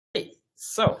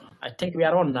So I think we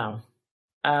are on now.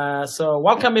 So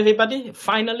welcome everybody.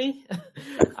 Finally,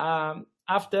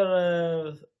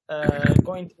 after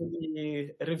going through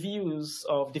the reviews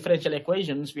of differential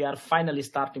equations, we are finally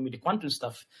starting with the quantum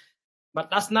stuff. But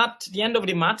that's not the end of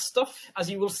the math stuff. As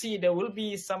you will see, there will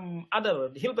be some other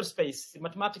Hilbert space, the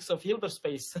mathematics of Hilbert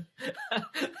space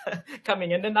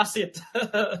coming, and then that's it.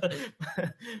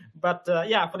 But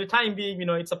yeah, for the time being,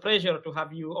 it's a pleasure to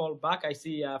have you all back. I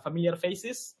see familiar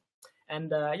faces. And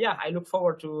yeah, I look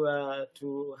forward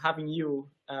to having you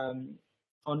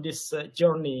on this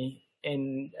journey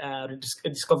in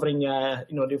discovering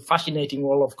the fascinating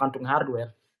world of quantum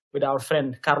hardware with our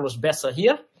friend Carlos Bessa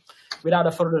here.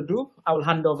 Without further ado, I will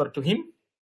hand over to him.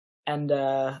 And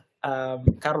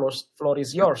Carlos, floor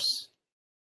is yours.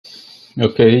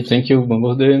 Okay, thank you,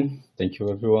 Bambode. Thank you,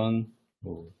 everyone,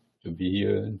 to be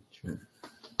here to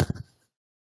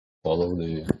follow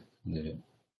the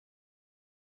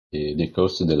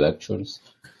course of the lectures.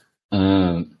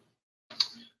 And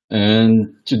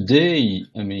today,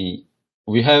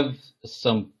 we have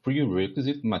some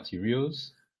prerequisite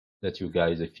materials that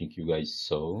I think you guys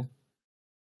saw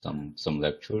some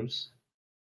lectures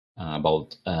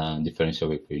about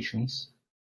differential equations.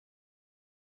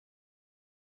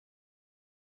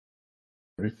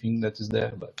 Everything that is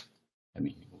there, but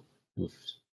it would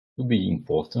be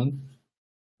important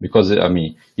because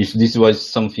if this was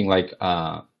something like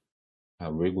a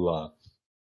regular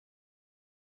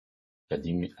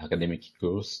academic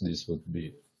course, this would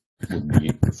be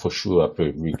for sure a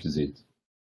prerequisite.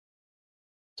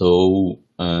 So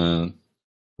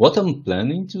what I'm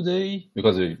planning today,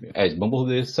 because as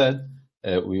Bumblebee said,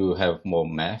 we will have more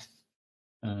math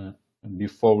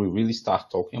before we really start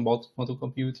talking about quantum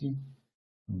computing.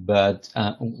 But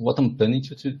what I'm planning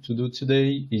to do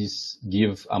today is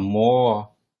give a more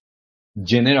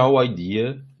general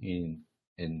idea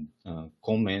and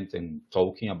comment and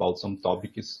talking about some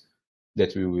topics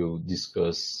that we will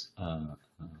discuss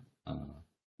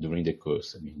during the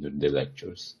course, during the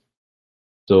lectures.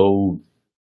 So,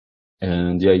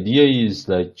 and the idea is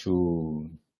like to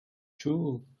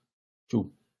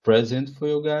present for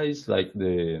you guys like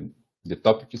the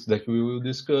topics that we will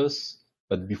discuss.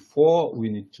 But before, we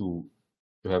need to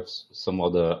have some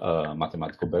other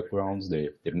mathematical backgrounds,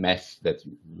 the math that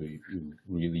we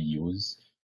really use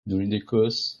during the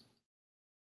course.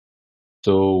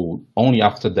 So only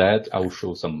after that, I will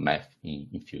show some math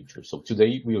in future. So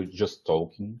today we are just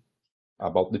talking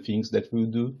about the things that we'll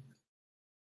do,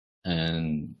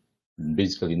 and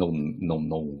basically no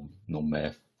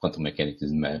math. Quantum mechanics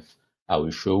is math. I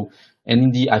will show,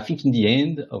 and I think in the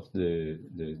end of the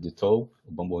talk,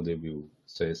 Bambode will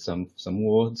say some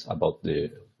words about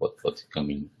what's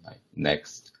coming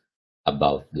next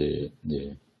about the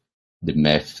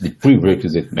math, the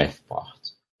prerequisite math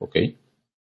part. Okay.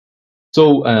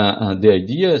 So the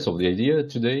idea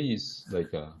today is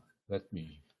like let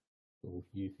me go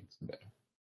here if it's better.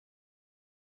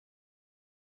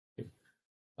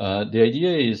 The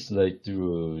idea is like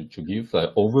to give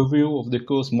an overview of the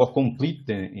course, more complete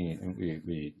than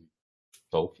we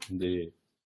talk in the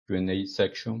Q&A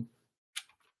section.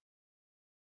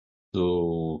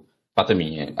 So, but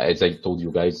as I told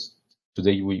you guys,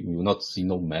 today we will not see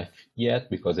no math yet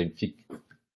because I think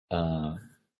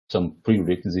some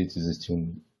prerequisites is still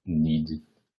needed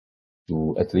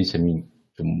to at least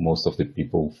to most of the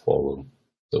people follow.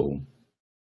 So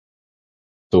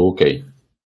okay.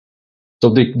 So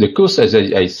the course, as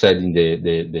I said in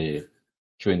the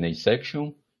Q&A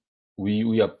section,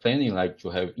 we are planning like to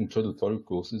have introductory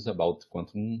courses about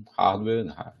quantum hardware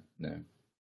and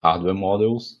hardware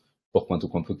models for quantum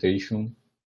computation,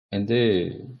 and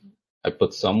I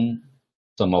put some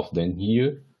of them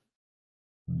here.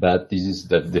 But this is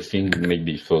the thing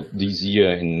maybe for this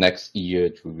year and next year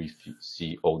to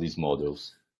see all these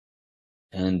models.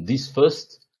 And this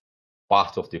first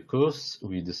part of the course,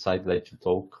 we decided like to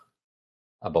talk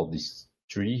about this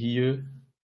tree here,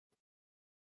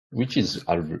 which is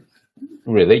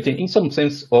related in some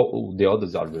sense. All the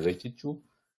others are related to,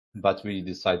 but we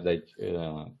decided like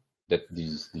that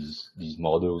these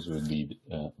models will be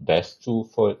best to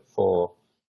for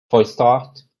a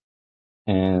start.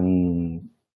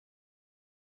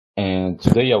 And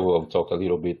today I will talk a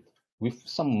little bit with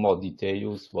some more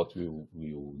details what we will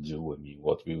do.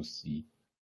 What we'll see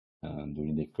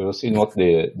during the course, and what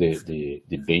the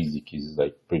basic is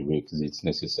like prerequisites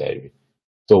necessary.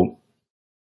 So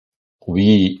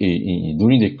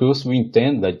during the course we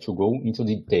intend like to go into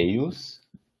details.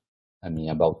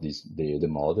 About the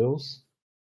models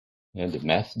and the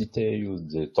math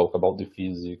details. Talk about the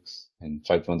physics and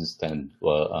try to understand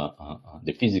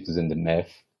the physics and the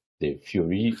math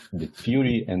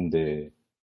theory and the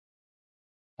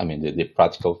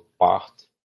practical part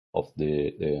of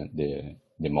the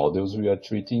models we are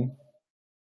treating.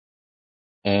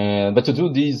 But to do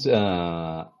this,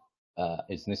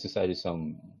 it's necessary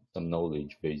some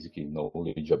knowledge, basically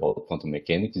knowledge about quantum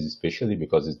mechanics, especially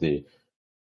because it's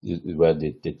where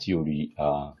the theory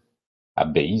are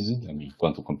based. I mean,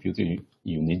 quantum computing,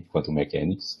 you need quantum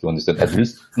mechanics to understand at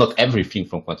least not everything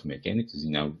from quantum mechanics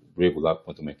in a regular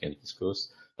quantum mechanics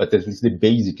course, but at least the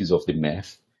basics of the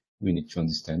math we need to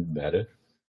understand better.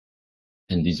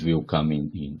 And this will come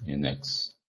in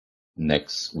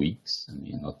next weeks. I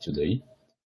mean, not today.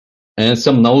 And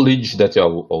some knowledge that I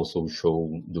will also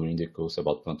show during the course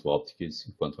about quantum optics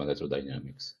and quantum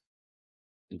electrodynamics.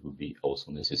 It will be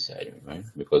also necessary, right?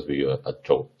 Because we are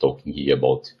talking here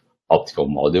about optical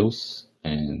models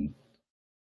and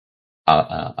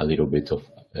a little bit of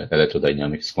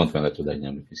electrodynamics. Quantum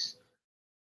electrodynamics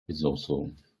is also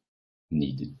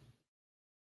needed.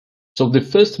 So the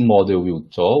first model we'll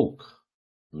talk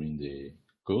during the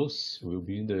course will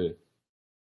be the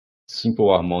simple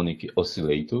harmonic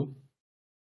oscillator.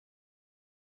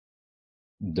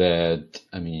 That,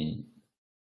 I mean,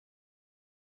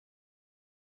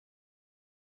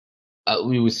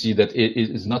 we will see that it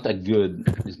is not a good.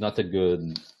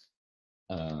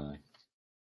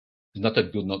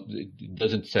 It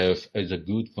doesn't serve as a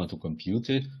good quantum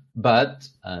computer, but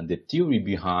the theory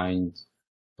behind,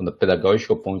 from the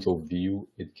pedagogical point of view,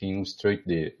 it can illustrate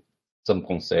some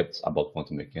concepts about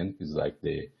quantum mechanics, like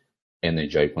the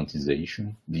energy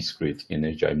quantization, discrete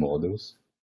energy models,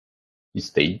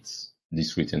 states,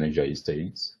 discrete energy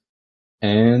states,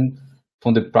 and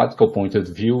from the practical point of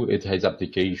view, it has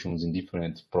applications in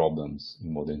different problems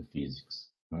in modern physics,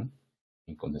 right?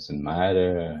 In condensed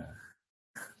matter,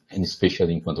 and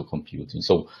especially in quantum computing.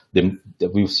 So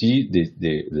we'll see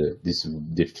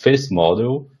the first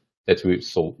model that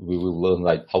we will learn,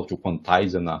 like how to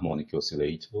quantize an harmonic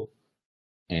oscillator,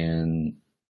 and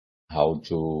how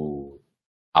to,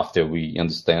 after we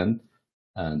understand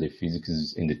the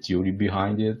physics and the theory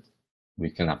behind it, we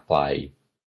can apply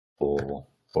for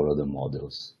other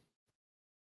models.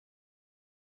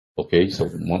 Okay, so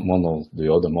one of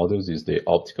the other models is the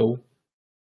optical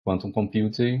quantum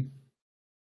computing.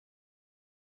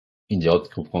 In the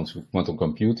optical quantum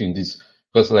computing,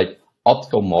 because like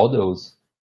optical models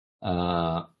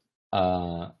are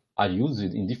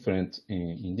used in different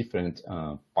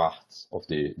parts of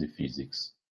the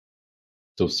physics.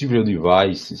 So several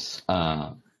devices,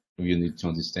 we need to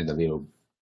understand a little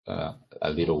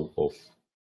of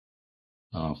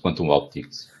quantum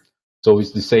optics. So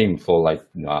it's the same for like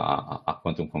a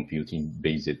quantum computing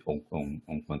based on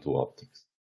quantum optics.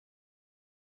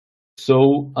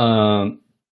 So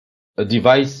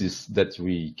devices that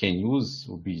we can use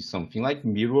will be something like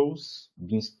mirrors,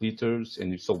 beam splitters,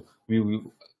 and so we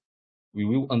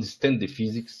will understand the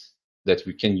physics that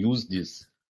we can use this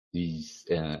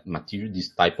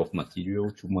type of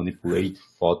material to manipulate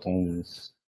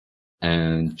photons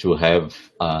and to have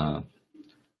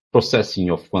processing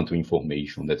of quantum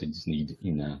information that is needed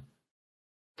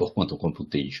for quantum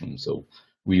computation. So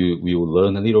we will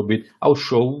learn a little bit. I'll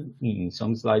show in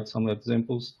some slides some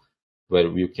examples where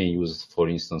we can use, for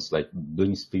instance, like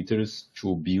beam splitters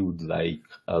to build like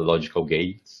logical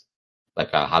gates,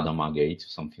 like a Hadamard gate,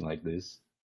 something like this.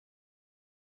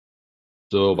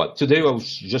 So, but today I'll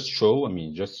just show, I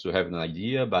mean, just to have an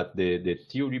idea, but the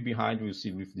theory behind we'll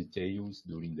see with details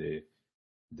during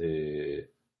the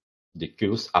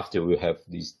course, after we have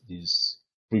this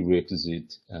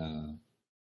prerequisite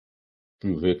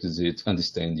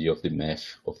understanding of the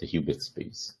math of the Hilbert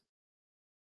space.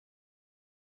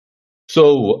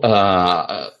 So,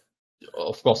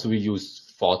 of course, we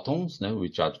use photons,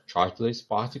 which are chargeless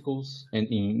particles, and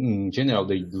in general,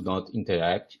 they do not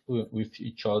interact with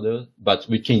each other, but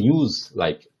we can use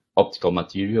like optical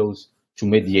materials to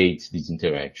mediate this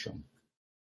interaction.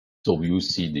 So we will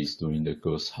see this during the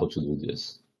course, how to do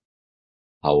this,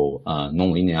 how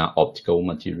nonlinear optical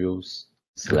materials,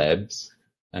 slabs,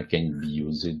 can be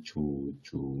used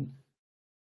to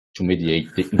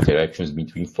mediate the interactions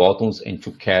between photons and to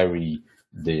carry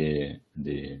the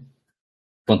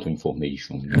quantum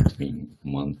information between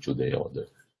one to the other.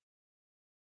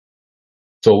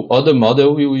 So other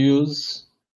model we will use,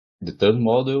 the third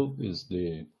model is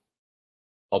the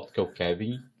optical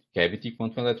cavity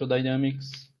quantum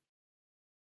electrodynamics.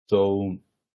 So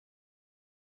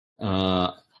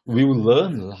we will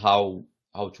learn how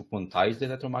to quantize the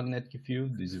electromagnetic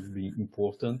field. This will be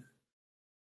important.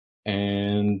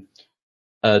 And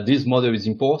this model is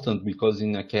important because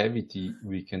in a cavity,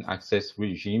 we can access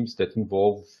regimes that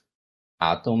involve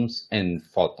atoms and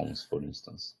photons, for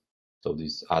instance. So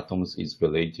these atoms is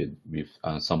related with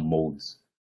some modes.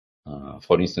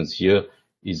 For instance, here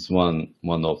is one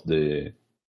of the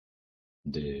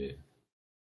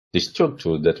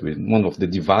structure that one of the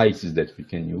devices that we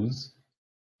can use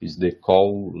is they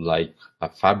call like a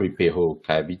Fabry-Perot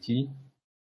cavity.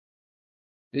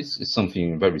 This is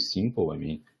something very simple. I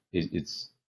mean, it's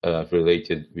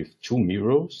related with two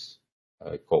mirrors,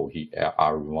 called here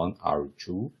R1,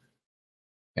 R2.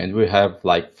 And we have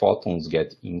like photons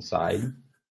get inside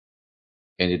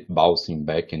and it bouncing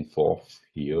back and forth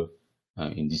here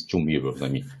in these two mirrors. I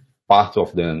mean, part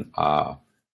of them are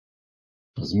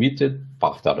transmitted,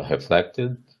 part are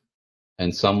reflected,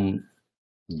 and some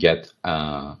get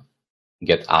out.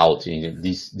 In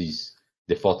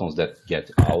the photons that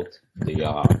get out, they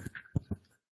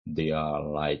are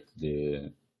like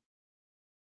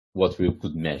what we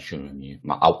could measure, I mean,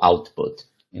 output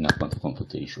in a quantum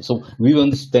computation. So we will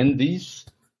understand this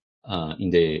in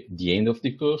the end of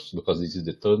the course, because this is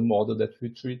the third model that we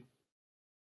treat.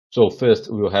 So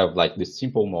first we will have like the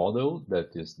simple model,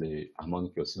 that is the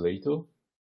harmonic oscillator.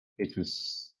 It will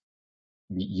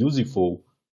be useful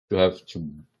to have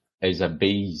as a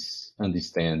base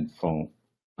understand from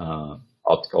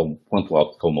quantum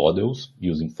optical models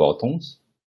using photons.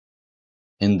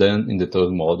 And then in the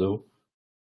third model,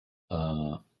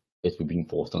 it will be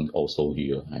important also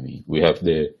here. I mean, we have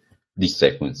this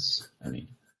sequence. I mean,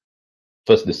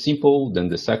 first the simple, then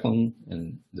the second,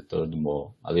 and the third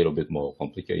a little bit more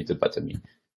complicated. But I mean,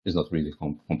 it's not really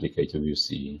complicated. We'll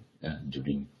see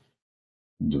during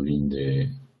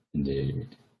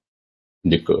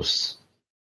the course.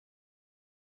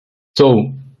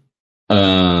 So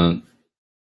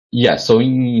yeah, so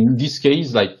in this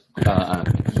case, like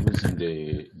using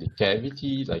the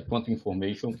cavity, like quantum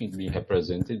information can be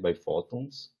represented by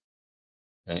photons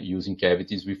using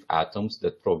cavities with atoms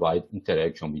that provide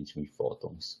interaction between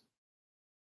photons.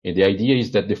 And the idea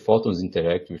is that the photons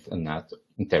interact with an atom,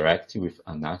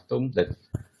 that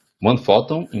one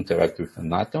photon interacts with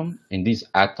an atom, and this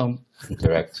atom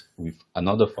interacts with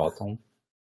another photon,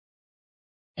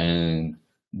 and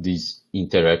this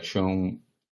interaction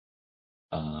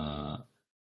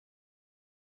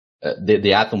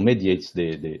the atom mediates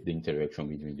the interaction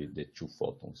between the two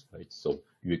photons, right? So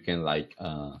you can like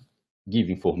give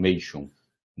information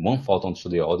one photon to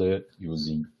the other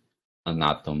using an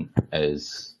atom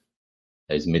as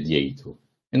mediator.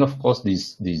 And of course,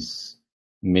 this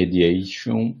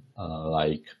mediation,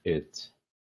 like it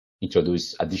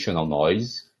introduces additional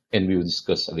noise, and we will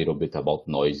discuss a little bit about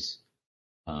noise,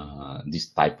 this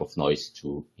type of noise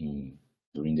too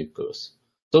during the course.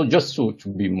 So just to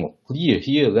be more clear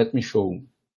here, let me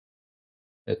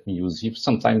use here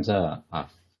sometimes a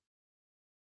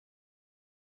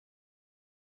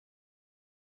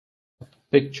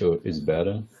picture is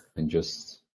better than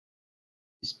just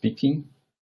speaking.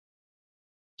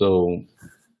 So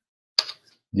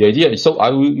the idea is, so I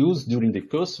will use during the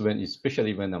course,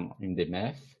 especially when I'm in the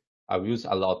math, I will use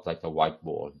a lot like a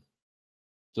whiteboard.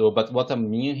 So, but what I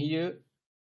mean here,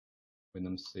 when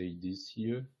I'm saying this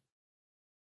here,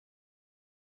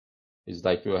 is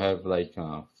like you have like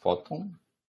a photon,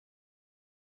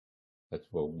 that's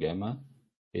called gamma.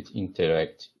 It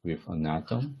interacts with an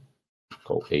atom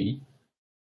called A.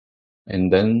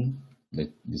 And then this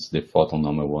is the photon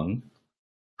number 1.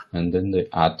 And then the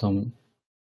atom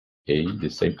A, the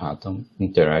same atom,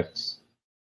 interacts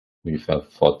with a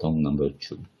photon number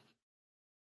 2.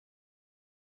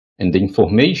 And the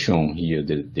information here,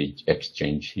 the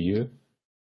exchange here,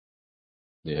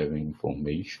 they have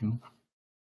information.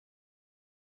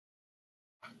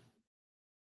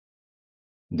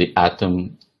 The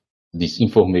atom, this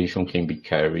information can be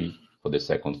carried for the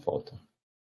second photon.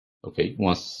 Okay,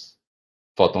 once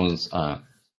photons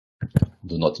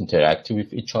do not interact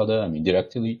with each other, I mean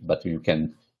directly, but you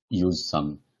can use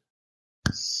some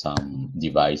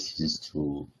devices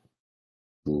to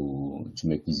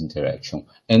make this interaction.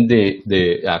 And the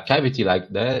cavity like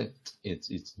that,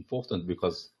 it's important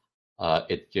because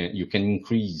you can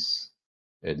increase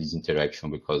this interaction,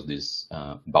 because this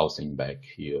bouncing back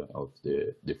here of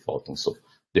the photons. So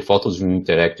the photons will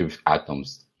interact with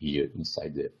atoms here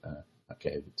inside the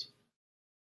cavity.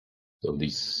 So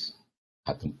this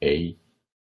atom A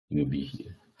will be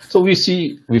here. So we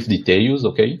see with details,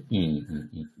 okay,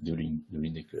 during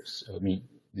the course. I mean,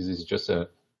 this is just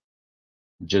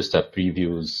a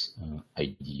previous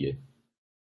idea.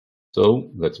 So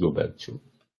let's go back to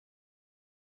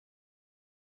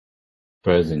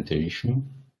presentation.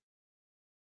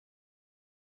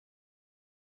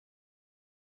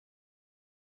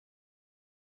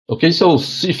 Okay, so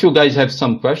if you guys have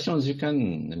some questions, you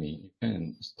can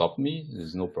stop me.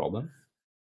 There's no problem.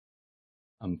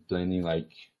 I'm planning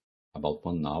like about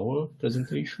 1 hour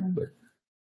presentation, but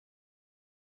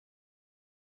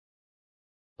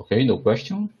okay, no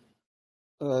question?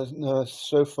 No,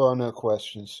 so far no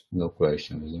questions. No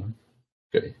questions, huh?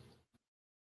 Okay.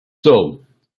 So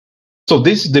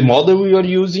this is the model we are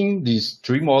using, these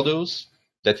 3 models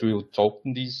that we will talk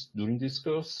during this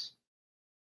course.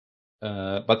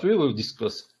 But we will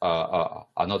discuss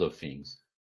another things,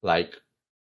 like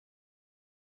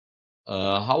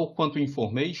how quantum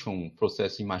information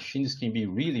processing machines can be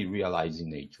really realized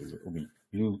in nature. We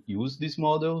use these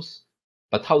models,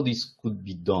 but how this could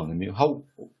be done? I mean,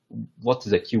 what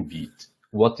is a qubit?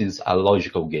 What is a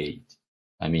logical gate?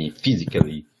 I mean,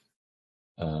 physically,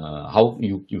 how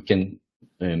you can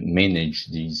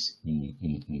manage these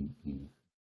in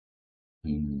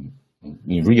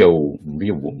real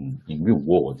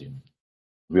world, in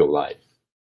real life.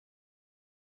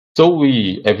 So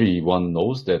everyone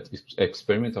knows that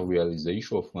experimental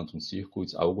realization of quantum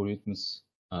circuits algorithms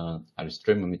are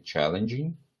extremely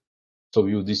challenging. So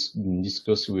in this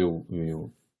course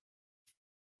we'll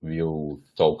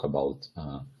talk about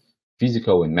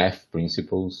physical and math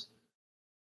principles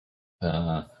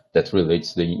that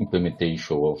relates the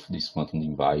implementation of these quantum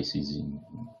devices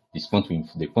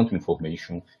the quantum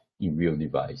information in real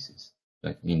devices.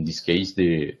 In this case,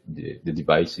 the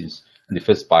devices in the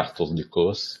first part of the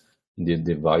course, the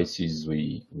devices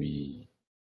we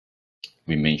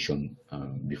mentioned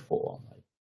before, like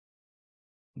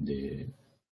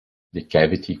the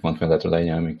cavity quantum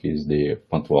electrodynamic is the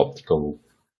quantum optical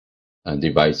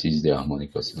devices, the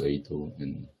harmonic oscillator,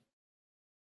 and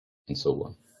so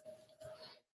on.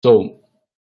 So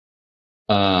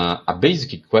a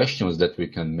basic questions that we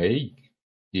can make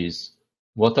is,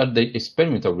 what are the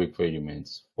experimental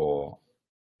requirements for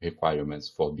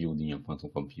building a quantum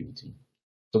computing?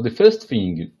 So the first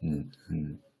thing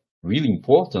really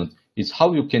important is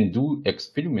how you can do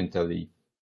experimentally,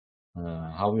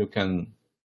 how you can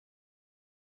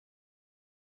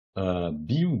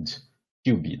build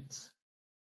qubits,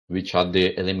 which are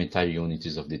the elementary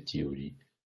unities of the theory.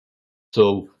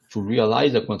 So to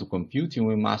realize a quantum computing,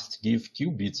 we must give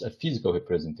qubits a physical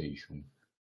representation.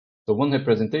 So one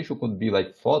representation could be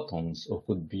like photons, or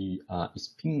could be a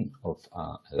spin of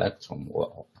an electron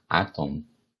or atom.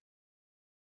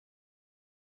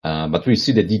 But we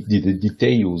see the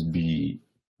details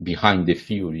behind the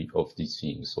theory of these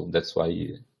things. So that's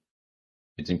why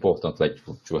it's important, like,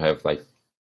 to have like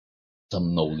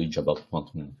some knowledge about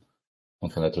quantum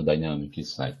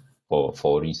electrodynamics. Like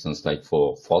for instance, like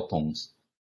for photons,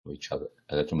 which are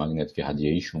electromagnetic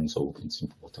radiation. So it's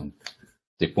important,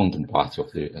 the quantum part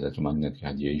of the electromagnetic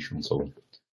radiation. So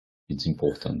it's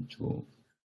important to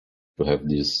have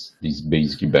this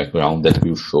basic background that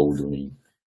we'll show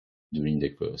during the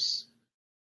course.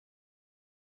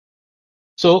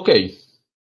 So okay,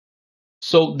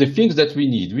 so the things that we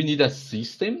need a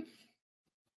system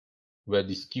where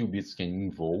these qubits can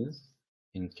involve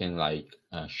and can like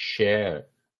share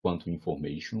quantum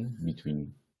information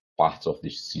between parts of the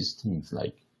systems,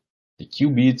 like the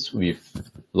qubits with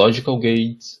logical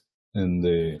gates and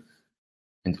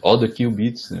other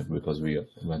qubits, because we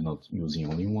are not using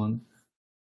only one.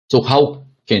 So how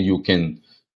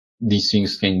these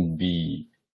things can be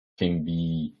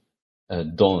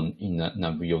done in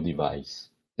a real device?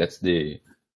 That's the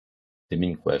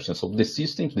main question. So the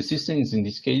systems in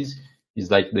this case is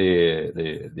like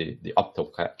the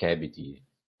optical cavity,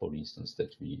 for instance,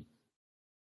 that we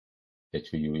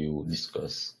will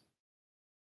discuss.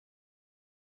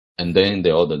 And then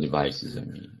the other devices, I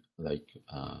mean, like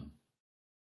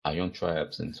ion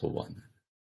traps and so on.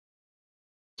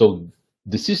 So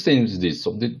the system is this.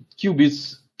 So the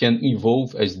qubits can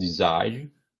evolve as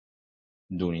desired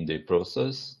during the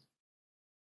process.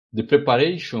 The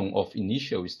preparation of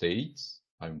initial states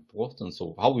are important.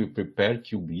 So how we prepare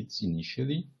qubits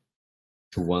initially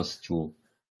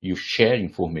you share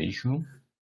information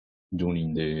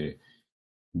during the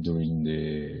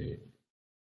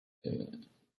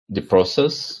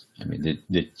process. I mean,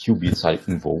 the qubits are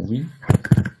evolving.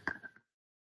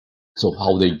 So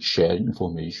how they share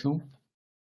information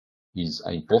is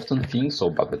an important thing. So,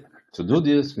 but to do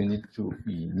this, we need to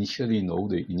initially know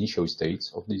the initial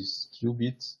states of these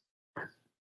qubits.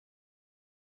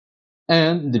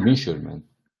 And the measurement,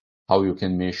 how you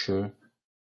can measure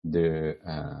the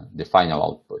final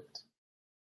output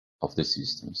of the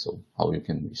system. So how you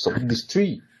can, so these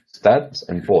 3 steps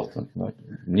are important, right?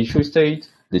 Initial state,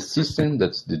 the system,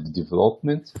 that's the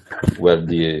development, where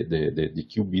the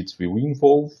qubits will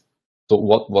involve. So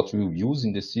what we use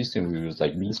in the system, we use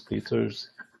like beam splitters,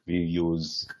 we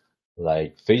use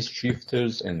like phase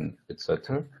shifters and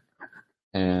etc.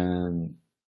 And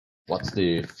what's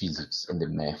the physics and the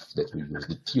math that we use,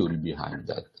 the theory behind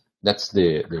that? That's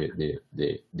the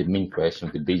main question,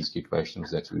 the basic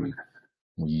questions that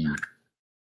we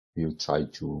will try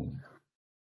to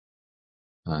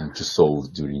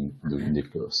solve during the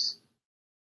course.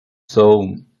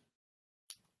 So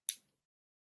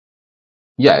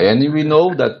yeah, and we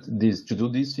know that to do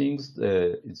these things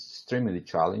it's extremely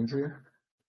challenging.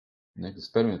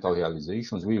 Experimental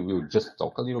realizations, we will just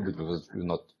talk a little bit because we will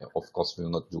not, of course, we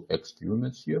will not do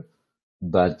experiments here,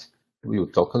 but we will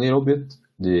talk a little bit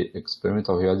the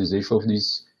experimental realization of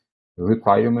these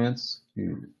requirements.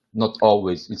 Not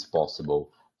always is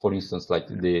possible. For instance, like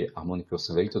the harmonic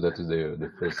oscillator, that is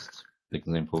the first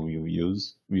example we will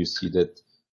use. We see that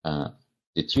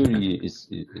the theory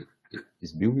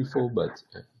is beautiful, but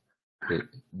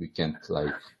we can't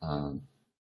like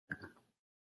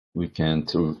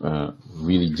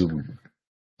really do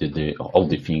all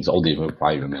the things, all the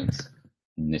requirements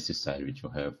necessary to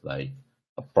have like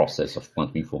a process of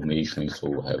quantum information. So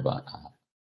we have a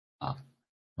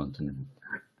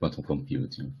quantum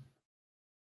computing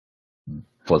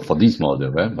for this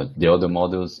model, right? But the other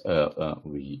models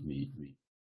we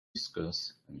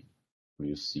discuss, we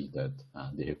will see that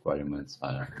the requirements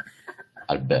are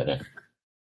better.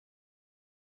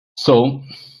 So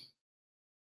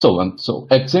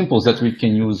examples that we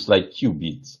can use like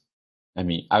qubits. I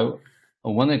mean,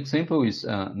 one example is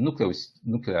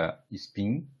nuclear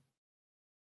spin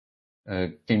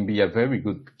can be a very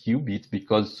good qubit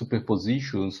because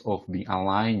superpositions of being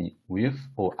aligned with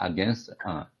or against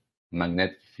a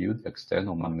magnetic field,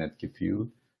 external magnetic field,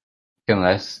 can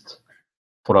last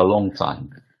for a long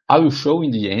time. I will show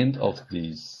in the end of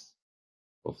this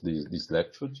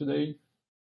lecture today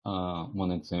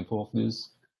one example of this.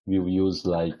 We will use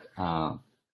like a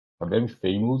very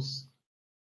famous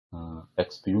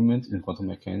experiment in quantum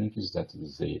mechanics, that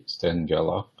is the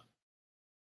Stern-Gerlach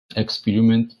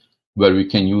experiment, where we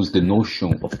can use the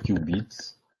notion of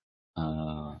qubits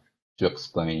to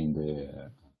explain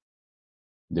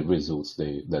the results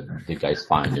that the guys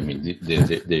find. I mean,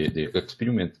 the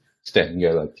experiment,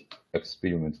 Stern-Gerlach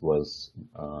experiment, was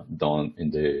done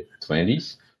in the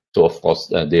 20s. So of course,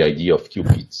 the idea of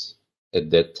qubits at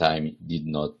that time did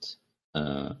not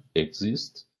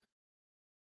exist,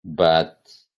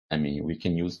 but I mean, we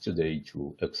can use today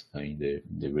to explain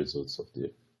the results of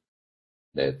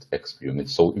that experiment.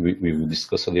 So we will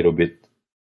discuss a little bit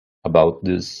about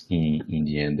this in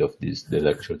the end of the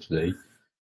lecture today.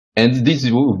 And this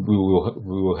we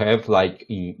will have like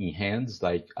in hands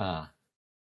like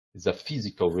it's a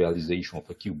physical realization of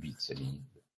a qubit. I mean,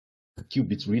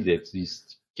 qubits really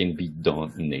exist, can be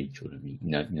done in nature. I mean,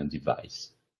 in a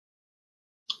device.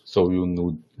 So we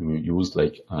will use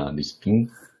like the spin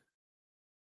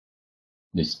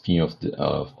of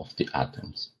the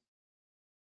atoms.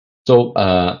 So,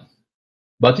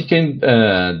 but it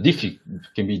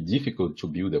can be difficult to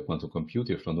build a quantum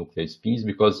computer from nuclear spins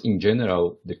because in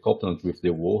general the coupling with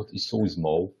the world is so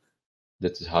small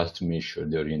that it's hard to measure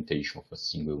the orientation of a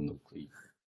single nuclei.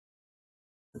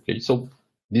 Okay, so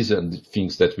these are the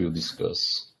things that we'll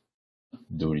discuss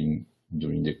during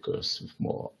the course with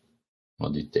more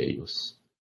details.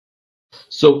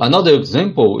 So another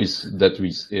example is that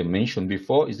we mentioned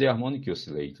before is the harmonic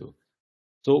oscillator.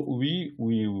 So we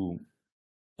will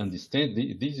understand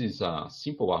this is a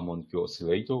simple harmonic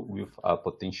oscillator with a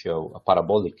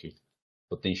parabolic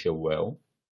potential well.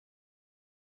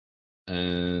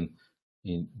 And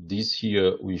in this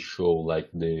here, we show like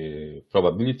the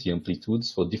probability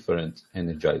amplitudes for different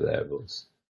energy levels.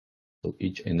 So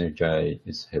each energy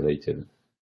is related,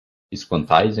 is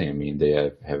quantizing. I mean,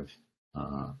 they have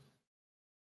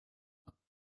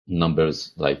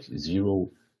numbers like 0,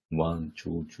 1,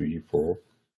 2, 3, 4,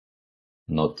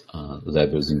 not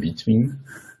levels in between.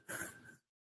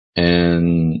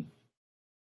 And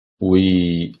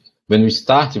when we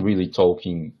start really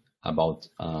talking about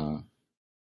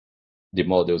the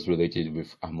models related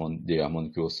with the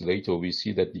harmonic oscillator, we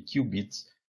see that the qubits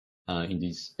in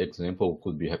this example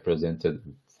could be represented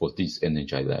for these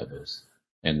energy levels,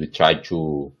 and we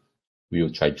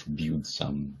will try to build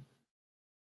some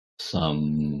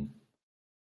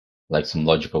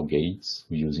logical gates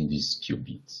using these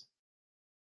qubits.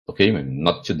 Okay,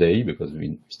 not today because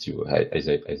we still, as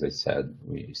I said,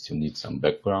 we still need some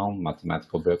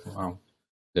mathematical background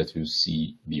that we'll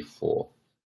see before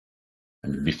we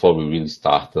really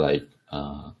start like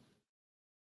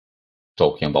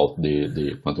talking about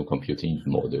the quantum computing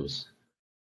models.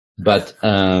 But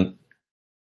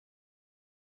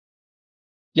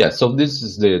Yeah, so this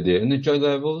is the energy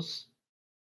levels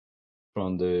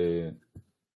from the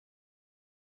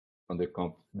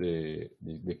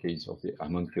case of the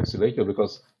harmonic oscillator,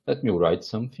 because let me write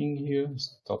something here.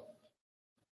 Stop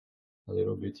a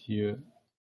little bit here.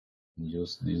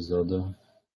 Use this other.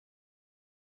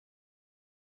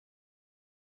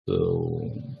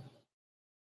 So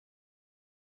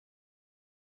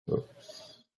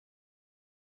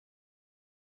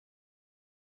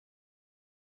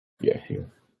yeah, here.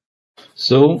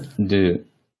 So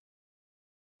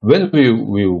when we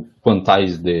will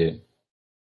quantize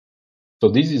so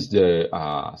this is the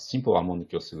simple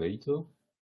harmonic oscillator.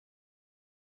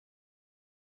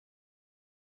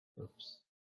 Oops.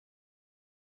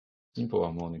 Simple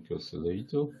harmonic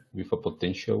oscillator with a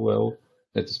potential well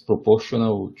that is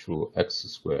proportional to x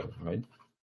squared, right?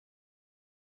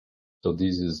 So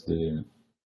this is the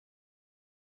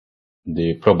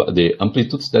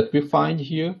amplitudes that we find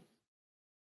here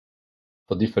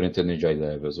for different energy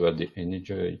levels, where the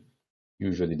energy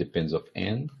usually depends of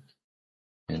n,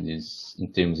 and is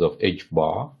in terms of h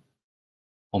bar.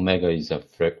 Omega is a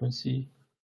frequency,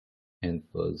 n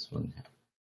plus 1/2.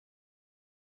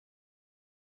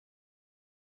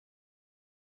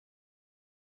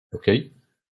 Okay,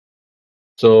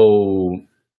 so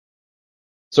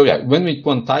yeah, when we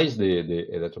quantize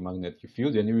the electromagnetic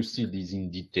field, and you will see these in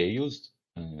details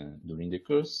during the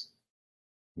course.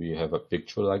 We have a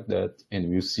picture like that, and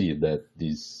we'll see that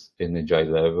these energy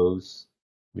levels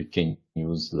we can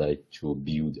use like to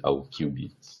build our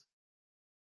qubits.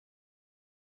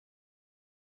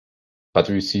 But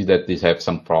we see that these have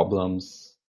some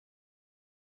problems,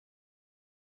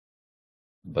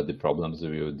 but the problems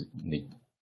will need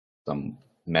some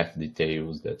math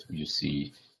details that you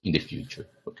see in the future.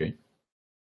 Okay.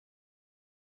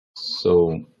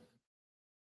 So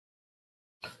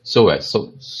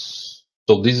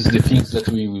this is the things that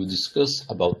we will discuss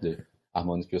about the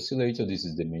harmonic oscillator. This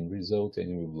is the main result, and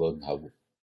we will learn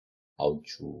how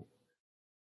to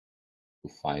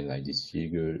find like this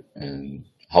figure and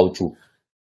how to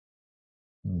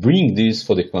bring this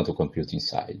for the quantum computing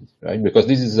side, right? Because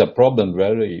this is a problem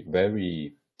very,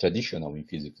 very traditional in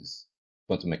physics,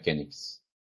 quantum mechanics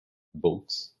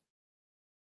books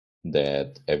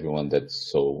that everyone that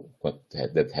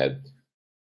had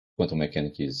quantum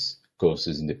mechanics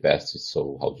courses in the past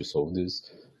saw how to solve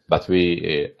this. But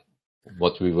we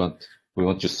want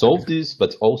to solve this,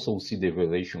 but also see the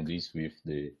relation this with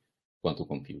the quantum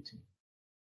computing.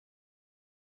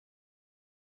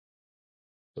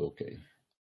 Okay.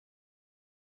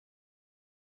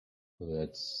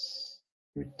 Let's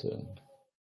return.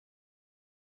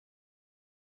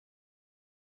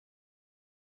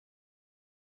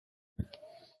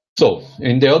 So,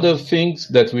 and the other things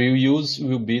that we use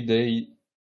will be the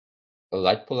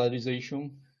light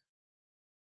polarization.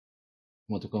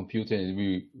 Want to compute, and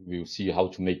we will see how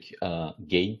to make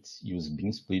gates, use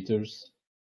beam splitters.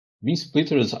 Beam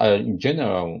splitters are in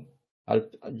general are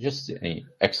just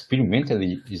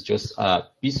experimentally is just a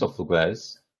piece of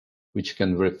glass which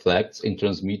can reflect and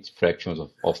transmit fractions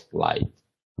of light.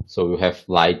 So you have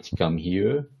light come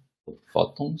here,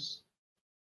 photons.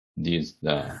 This is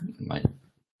my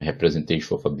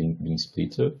representation of a beam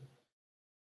splitter.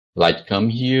 Light come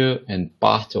here, and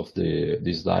part of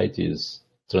this light is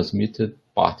transmitted,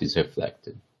 part is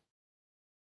reflected.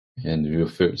 And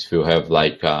if you have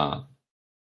like a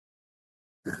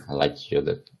light here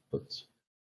that puts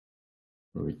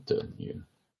return here.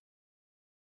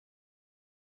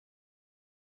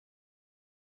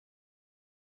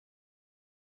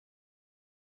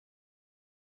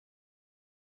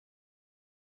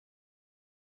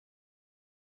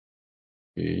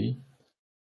 Okay.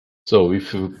 So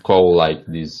if you call like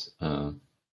this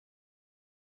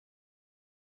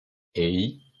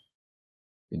A,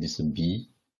 this is B.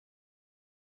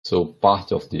 So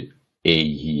part of the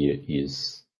A here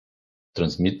is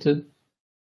transmitted,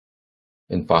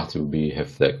 and part will be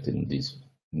reflected in this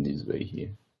way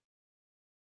here.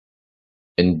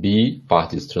 And B,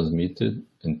 part is transmitted,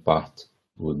 and part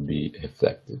would be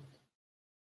reflected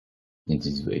in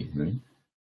this way, right?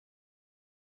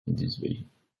 In this way.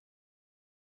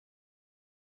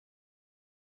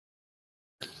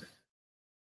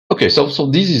 Okay, so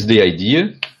this is the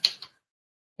idea,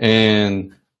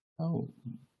 and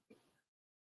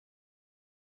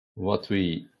what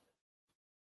we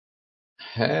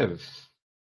have,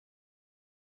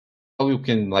 how you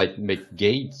can like make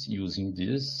gates using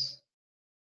this.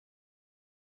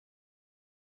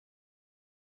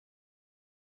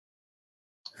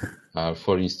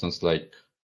 For instance, like,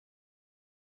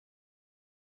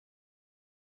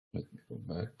 let me go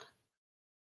back.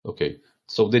 Okay,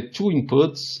 So the two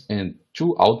inputs and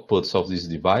two outputs of this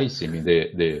device, I mean,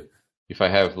 if I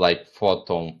have like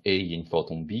photon A and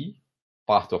photon B,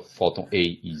 part of photon A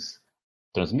is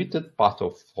transmitted, part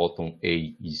of photon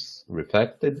A is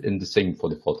reflected, and the same for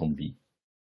the photon B.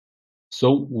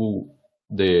 So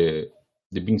the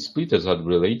beam splitters are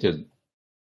related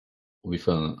with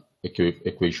an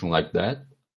equation like that,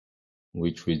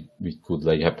 which we could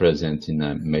like represent in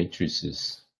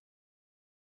matrices.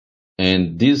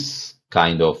 And this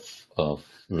kind of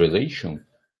relation,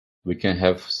 we can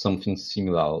have something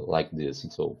similar like this.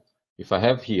 And so if I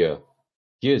have here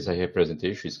is a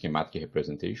representation, schematic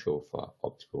representation of an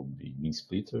optical beam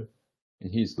splitter, and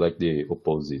here's like the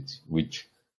opposite, which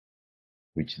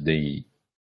they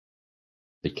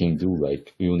can do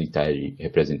like unitary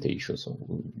representation. So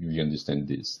you understand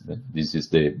this. This is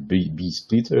the B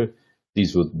splitter.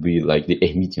 This would be like the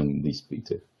Hermitian B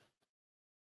splitter.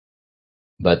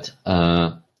 But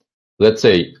let's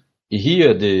say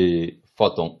here the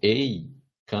photon A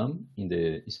come in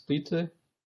the splitter,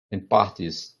 and part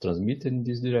is transmitted in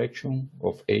this direction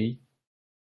of A,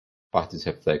 part is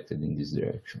reflected in this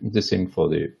direction. It's the same for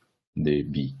the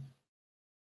B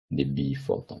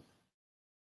photon.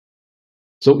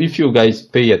 So if you guys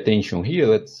pay attention here,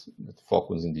 let's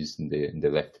focus on this in the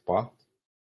left part.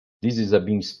 This is a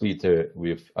beam splitter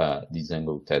with this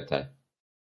angle theta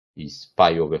is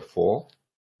pi over 4.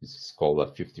 This is called a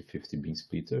 50-50 beam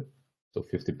splitter. So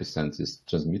 50% is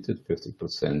transmitted,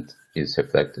 50% is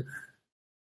reflected.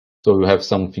 So you have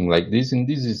something like this, and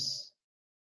this is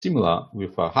similar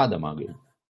with a Hadamard gate,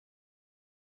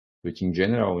 which in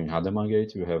general in Hadamard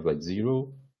gate you have like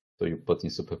 0, so you put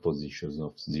in superpositions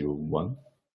of 0, 1,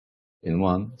 and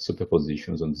 1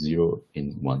 superpositions on 0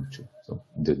 and 1, 2. So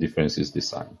the difference is the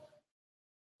sign,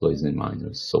 plus and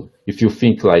minus. So if you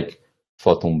think like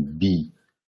photon B,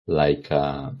 like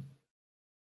my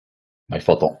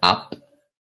photon up,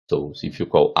 so if you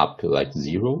call up like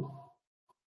 0,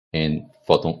 and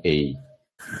photon A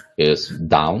is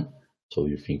down, so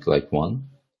you think like 1.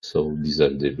 So these are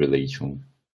the relation.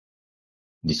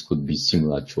 This could be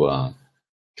similar to a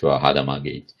Hadamard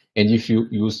gate. And if you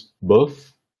use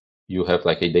both, you have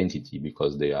like identity,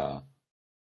 because they are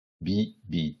B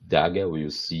dagger. We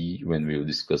will see when we will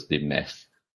discuss the math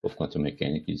of quantum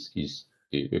mechanics is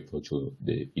equal to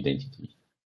the identity.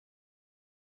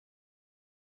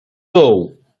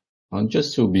 So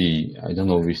just to be, I don't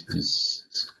know if this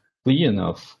is clear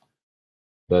enough,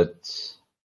 but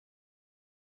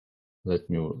let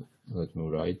me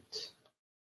write.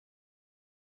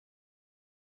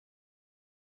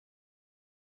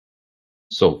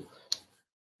 So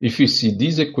if you see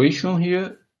this equation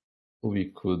here,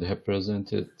 we could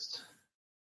represent it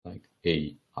like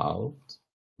A out,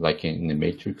 like in a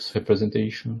matrix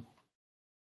representation.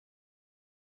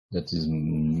 That is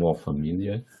more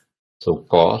familiar. So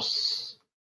cos,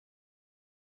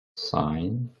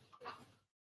 sine,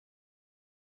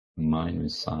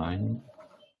 minus sine,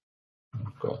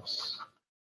 and cos.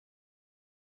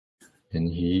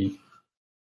 And here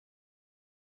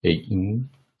A in,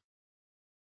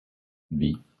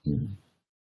 B in.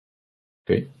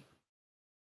 Okay.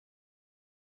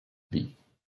 B.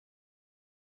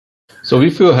 So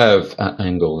if you have an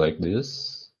angle like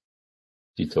this,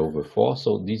 theta over 4,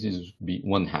 so this is be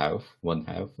 1/2,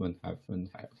 1/2, 1/2,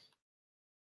 1/2.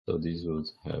 So this would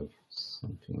have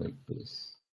something like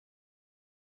this.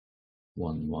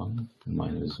 1, 1,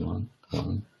 minus 1,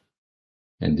 1.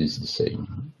 And this is the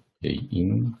same. A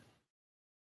in,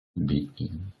 B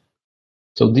in.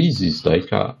 So this is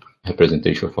like a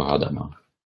representation for Hadamard.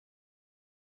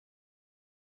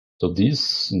 So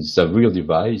this is a real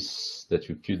device that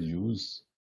you could use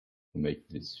to make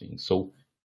this thing. So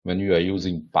when you are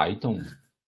using Python,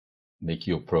 make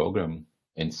your program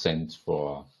and send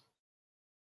for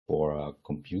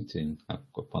computing,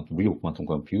 real quantum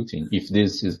computing. If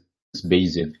this is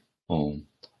based on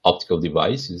optical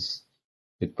devices,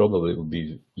 it probably will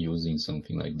be using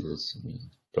something like this. I mean,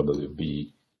 probably will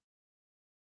be,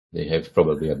 they have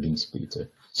probably a beam splitter.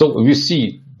 So we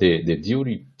see the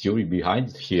theory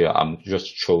behind here. I'm just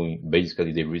showing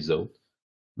basically the result,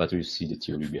 but we see the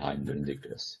theory behind during the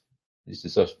class. This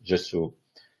is just to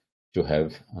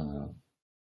have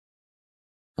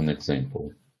an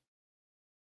example.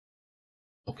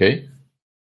 Okay.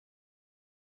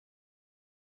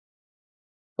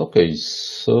 Okay,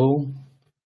 so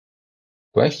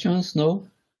questions? No?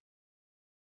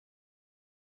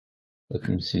 Let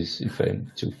me see if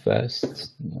I'm too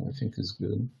fast. No, I think it's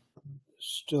good.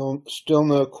 Still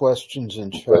no questions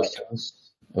in chat. Questions?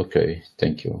 Okay,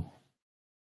 thank you.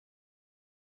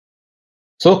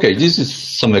 So, okay, this is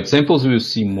some examples. We'll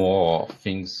see more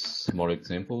things, more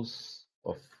examples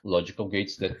logical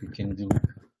gates that we can do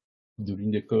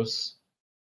during the course.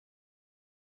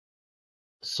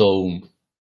 So,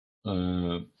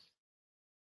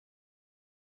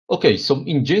 okay, so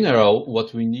in general,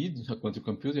 what we need, a quantum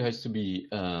computer has to be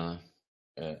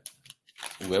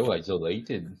well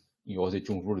isolated in order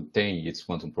to retain its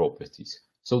quantum properties.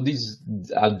 So these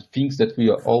are things that we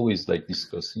are always like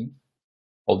discussing.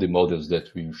 All the models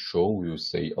that we show, we will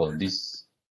say, oh, this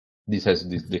has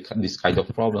this kind of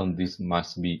problem. This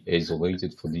must be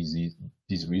isolated for this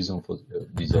reason, for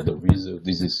this other reason.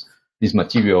 This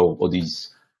material or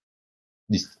this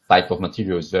type of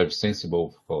material is very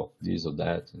sensible for this or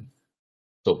that, and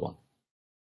so on.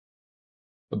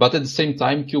 But at the same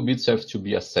time, qubits have to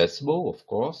be accessible, of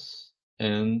course,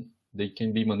 and they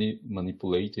can be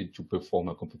manipulated to perform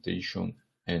a computation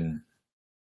and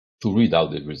to read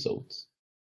out the results.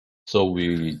 So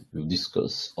we will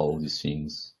discuss all these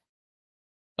things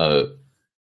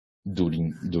during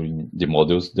the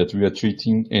models that we are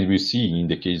treating, and we see in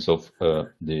the case of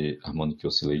the harmonic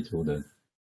oscillator that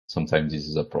sometimes this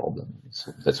is a problem.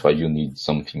 So that's why you need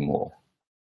something more.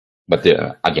 But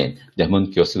again, the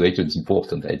harmonic oscillator is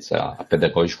important. It's a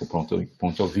pedagogical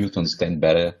point of view to understand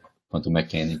better quantum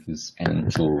mechanics,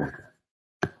 and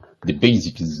the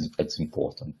basics. It's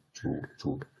important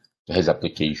to has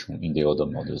application in the other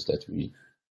models that we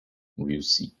will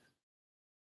see.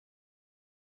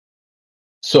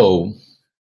 So,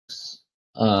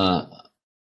 a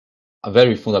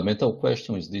very fundamental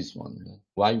question is this one: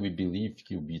 why we believe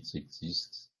qubits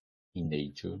exist in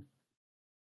nature,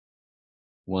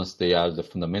 once they are the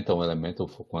fundamental element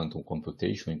for quantum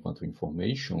computation and quantum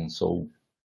information. So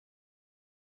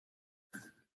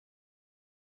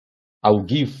I'll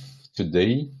give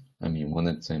today, one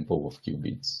example of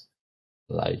qubits.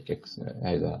 Like, I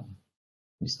had a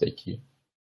mistake here.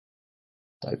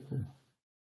 Typo.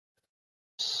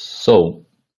 So,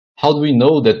 how do we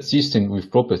know that systems with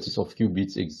properties of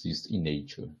qubits exist in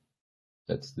nature?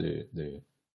 That's the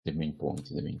main point,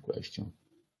 the main question.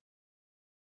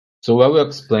 So I will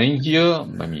explain here,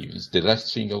 it's the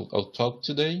last thing I'll talk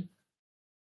today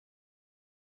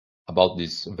about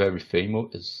this very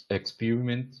famous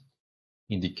experiment,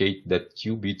 indicate that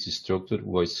qubits structure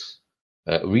was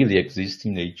really exist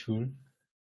in nature.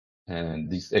 And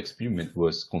this experiment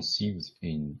was conceived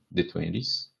in the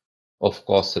 20s. Of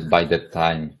course, by that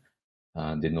time,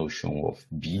 the notion of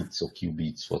bits or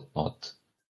qubits was not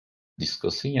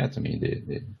discussing yet.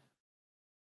 The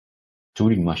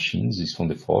Turing machines is from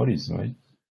the 40s, right?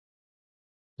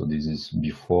 So this is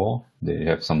before. They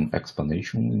have some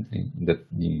explanation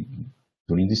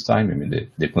during this time.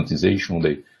 The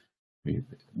quantization,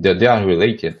 they are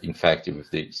related, in fact,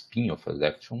 with the spin of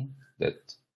electron. That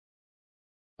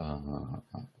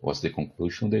was the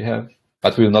conclusion they have.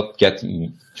 But we will not get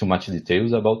in too much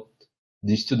details about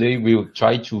this today. We will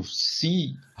try to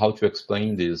see how to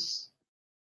explain this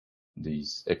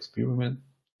experiment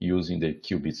using the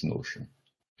qubits notion.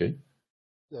 Okay.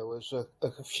 There was a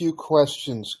few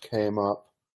questions came up.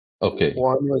 Okay.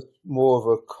 One was more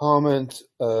of a comment.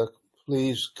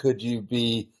 Please, could you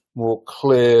be more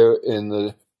clear in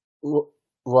the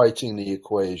writing the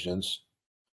equations?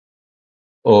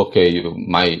 Okay,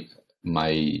 my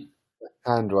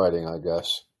handwriting, I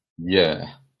guess.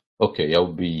 Yeah. Okay,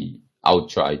 I'll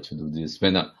try to do this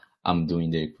when I'm doing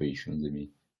the equations.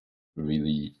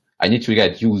 Really, I need to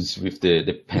get used with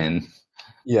the pen.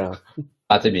 Yeah.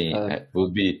 But it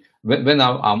would be when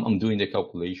I'm doing the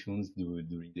calculations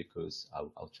during the course,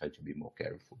 I'll try to be more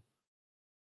careful.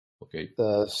 Okay.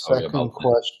 The second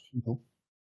question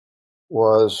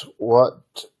was,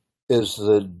 what is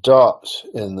the dot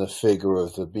in the figure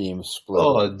of the beam split?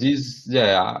 Oh, this,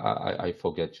 I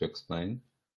forget to explain,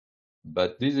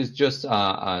 but this is just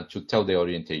to tell the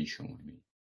orientation.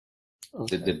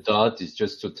 Okay. The dot is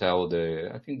just to tell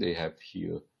I think they have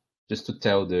here, just to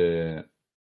tell this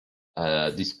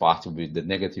part with the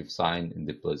negative sign and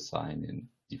the plus sign and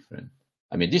different.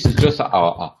 This is just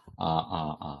a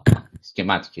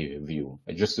schematic view,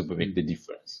 just to make the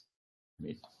difference.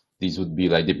 This would be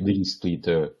like the Blink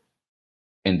splitter,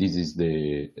 and this is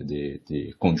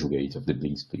the conjugate of the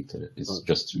Blink splitter. It's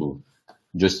just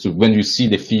to when you see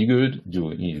the figure,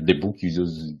 the book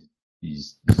uses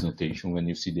this notation. When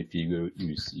you see the figure,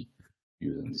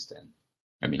 you understand.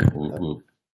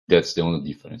 That's the only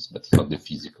difference, but it's not the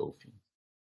physical thing.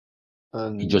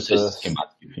 And it's just a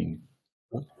schematic thing.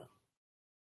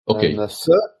 Okay. And the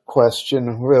third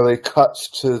question really cuts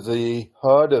to the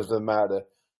heart of the matter.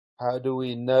 How do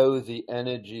we know the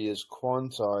energy is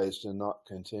quantized and not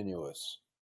continuous?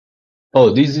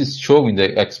 Oh, this is showing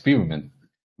the experiment.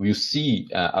 We'll see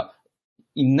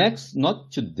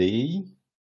not today,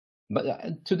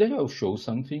 But today I'll show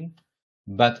something.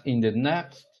 But in the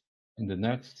next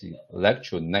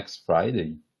lecture, next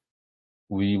Friday,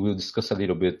 we will discuss a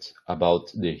little bit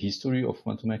about the history of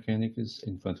quantum mechanics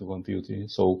in quantum computing.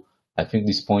 So I think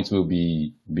these points will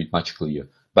be much clearer.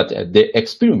 But the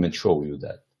experiment show you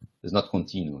that it's not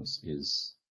continuous.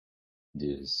 Is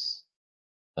this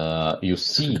you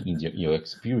see in your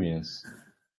experience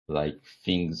like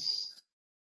things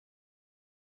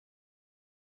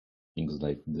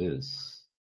like this.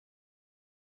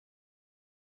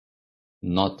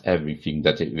 Not everything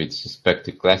that it's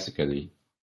expected classically.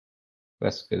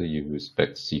 Classically, you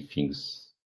expect to see things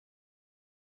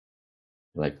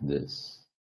like this.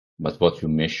 But what you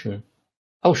measure,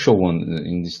 I'll show one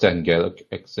in the Stern-Gerlach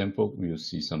example. We'll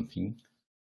see something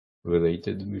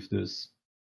related with this.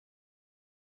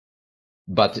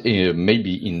 But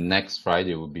maybe in next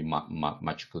Friday will be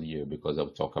much clearer, because I'll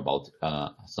talk about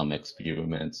some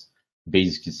experiments,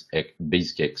 basic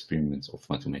experiments of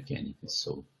quantum mechanics.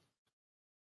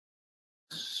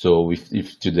 So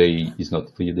if today is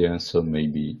not clear the answer,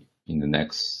 maybe in the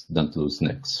next Dantelou's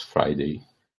next Friday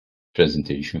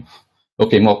presentation.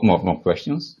 Okay, more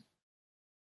questions?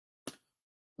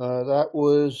 That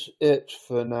was it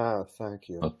for now. Thank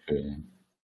you.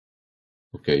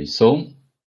 Okay. So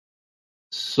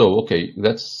okay,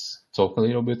 let's talk a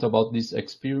little bit about this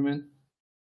experiment.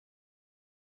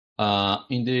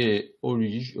 In the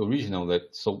original,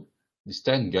 so the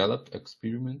Stern-Gerlach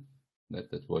experiment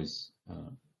that was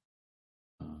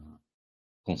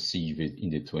conceived in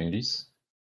the 20s.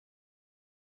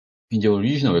 In the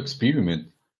original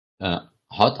experiment,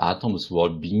 hot atoms were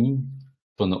beamed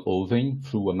from an oven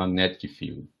through a magnetic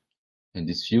field, and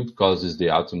this field causes the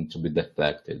atom to be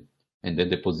deflected, and then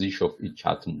the position of each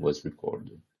atom was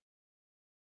recorded.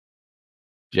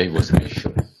 J was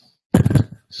measured.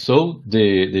 So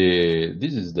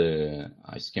this is the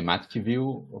schematic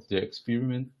view of the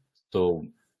experiment. So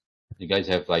you guys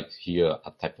have like here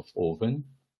a type of oven,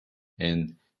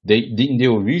 and in the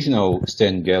original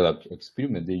Stern-Gerlach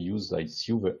experiment, they used like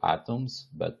silver atoms,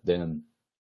 but then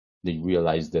they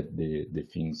realized that the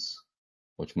things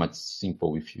much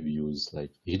simple if you use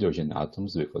like hydrogen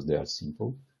atoms, because they are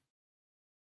simple.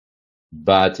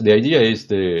 But the idea is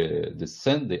they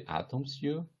send the atoms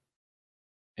here,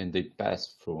 and they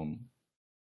pass from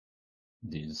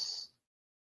this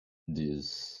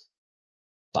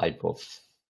type of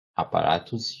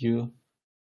apparatus here,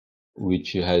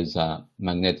 which has a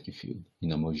magnetic field,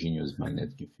 an homogeneous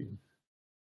magnetic field.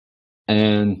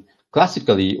 And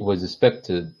classically, it was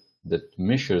expected that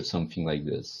measure something like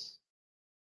this,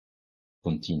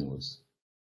 continuous,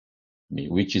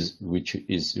 which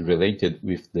is related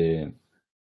with the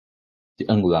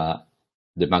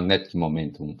magnetic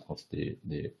momentum of the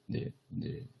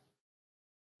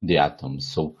atoms.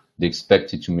 So they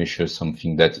expected to measure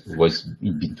something that was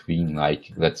in between,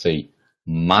 like let's say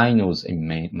minus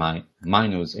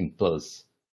and plus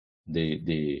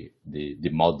the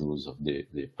modulus of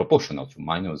the proportional to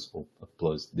minus or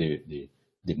plus the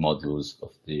modulus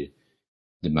of the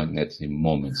magnetic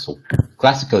moment. So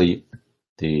classically,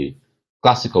 the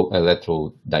classical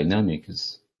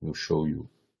electrodynamics will show you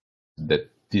that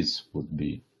this would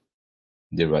be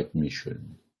the right measure.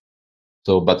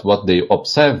 So, but what they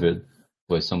observed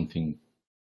was something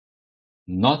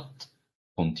not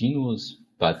continuous,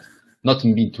 but not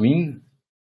in between,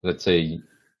 let's say,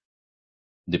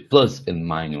 the plus and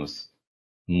minus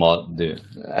mod.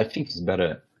 I think it's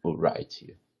better to write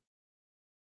here.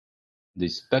 They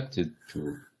expected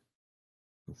to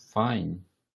find.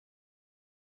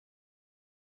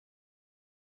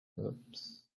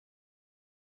 Oops.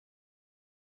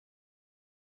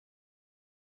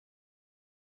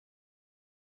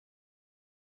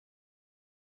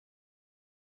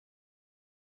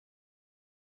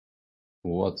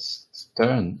 What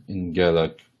Stern in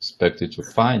Gerlach expected to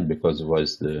find, because it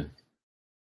was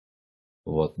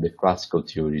what the classical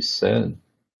theory said.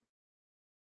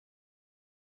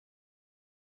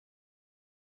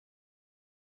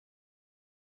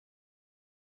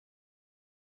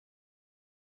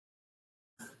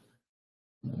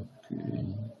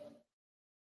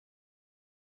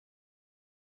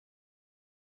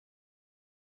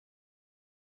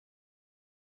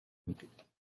 Okay.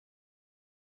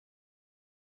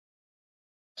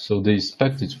 So they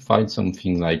expected to find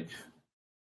something like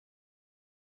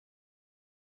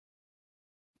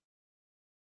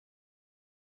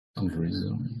some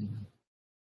reason.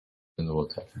 I don't know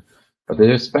what happened. But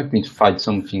they're expecting to find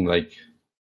something like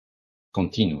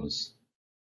continuous.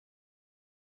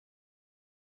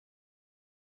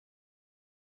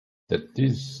 That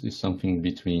this is something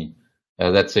between,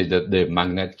 let's say that the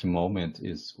magnetic moment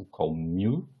is called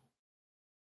mu,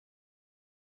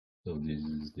 So this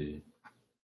is the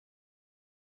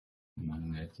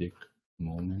magnetic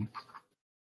moment.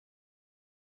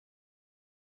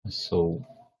 So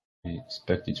we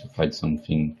expected to find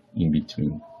something in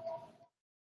between.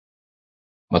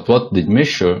 But what they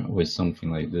measure was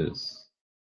something like this.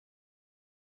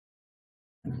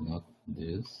 Not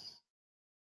this.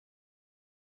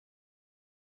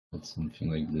 But something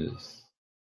like this.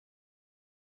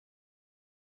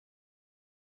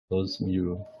 Plus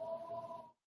mu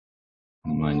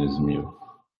minus mu.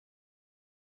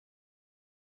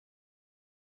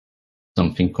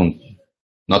 Something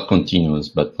not continuous,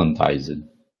 but quantized.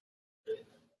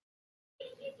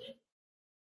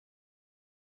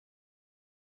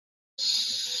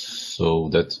 So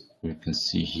that we can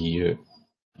see here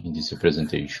in this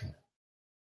representation.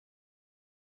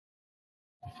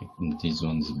 I think this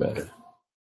one is better.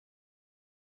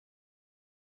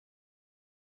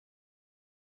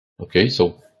 Okay,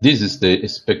 so this is the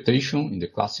expectation in the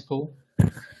classical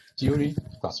theory,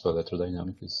 classical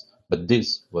electrodynamics, but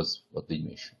this was what they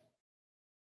measured.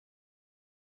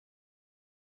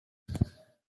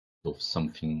 So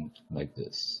something like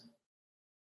this,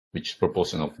 which is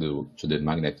proportional to the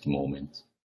magnetic moment.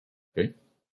 Okay,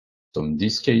 so in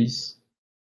this case,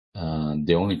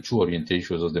 the only two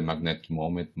orientations of the magnetic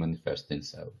moment manifest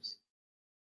themselves.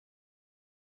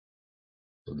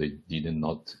 So they did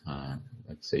not,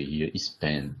 let's say here,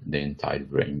 span the entire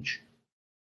range.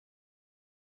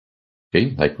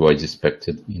 Okay, like was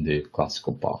expected in the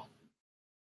classical part.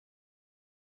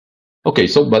 Okay,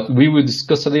 so but we will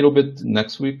discuss a little bit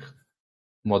next week,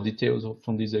 more details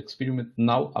from this experiment.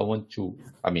 Now I want to,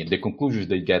 the conclusions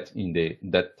they get in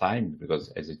that time, because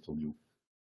as I told you,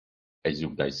 as you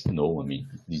guys know,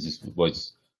 this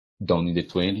was done in the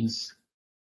 20s,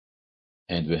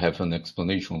 and we have an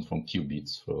explanation from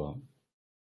qubits from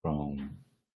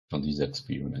this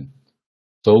experiment.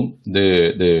 So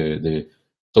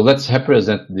so let's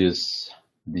represent this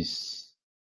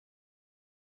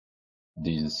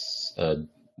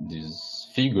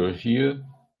figure here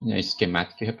in a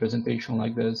schematic representation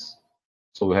like this.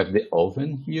 So we have the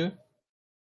oven here,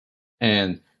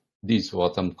 and this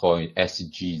what I'm calling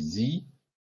SGZ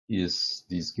is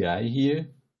this guy here.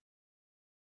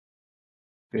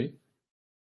 Okay,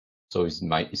 so it's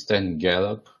my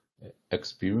Stern-Gerlach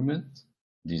experiment,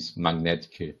 this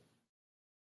magnetic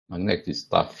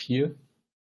stuff here,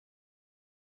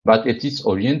 but it is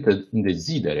oriented in the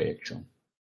Z direction.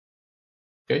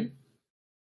 Okay,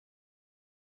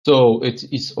 so it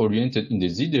is oriented in the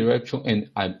Z direction, and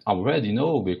I already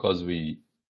know, because we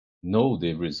know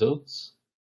the results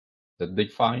that they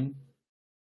find.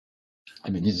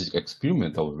 This is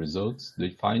experimental results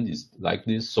they find is like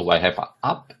this. So I have an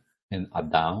up and a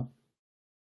down,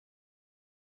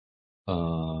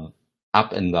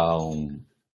 up and down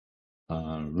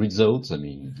results,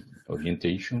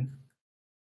 orientation.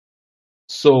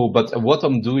 So, but what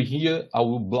I'm doing here, I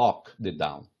will block the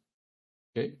down.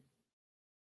 Okay,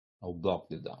 I'll block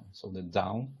the down. So the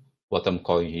down, what I'm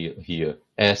calling here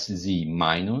SZ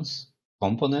minus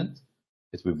component,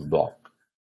 it will block,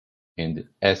 and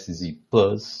SZ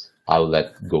plus I'll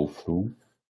let go through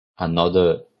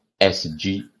another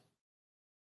SG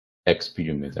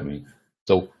experiment.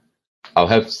 So I'll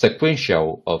have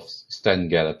sequential of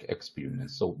Stern-Gerlach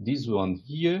experiments. So this one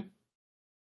here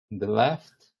on the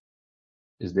left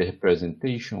is the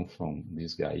representation from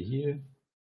this guy here,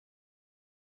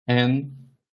 and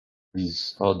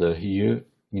this other here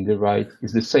in the right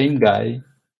is the same guy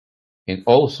and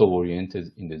also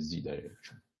oriented in the Z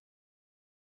direction.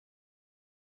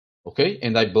 Okay,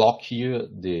 and I block here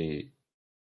the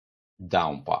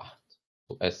down part.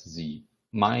 So SZ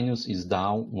minus is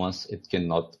down once it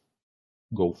cannot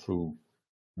go through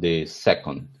the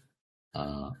second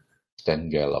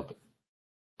Stern-Gerlach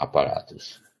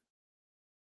apparatus.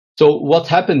 So what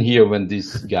happened here when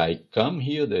this guy come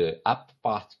here, the up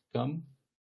part come,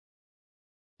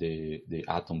 the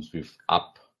atoms with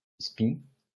up spin,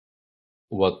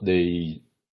 what do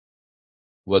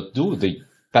they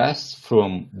pass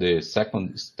from the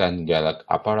second Stern-Gerlach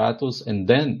apparatus, and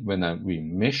then when we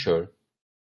measure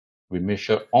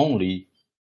only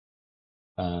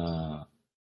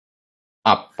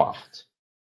up part,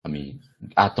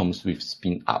 atoms with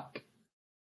spin up,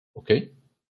 okay,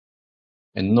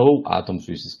 and no atoms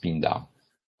with spin down.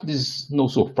 This is no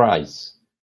surprise,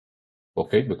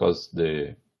 okay, because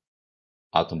the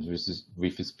atoms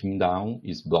with spin down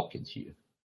is blocked here.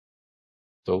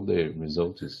 So the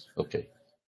result is okay,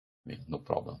 no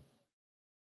problem.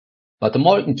 But the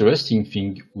more interesting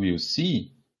thing we'll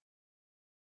see,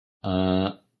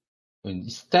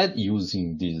 instead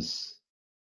using this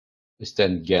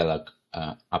Stern-Gerlach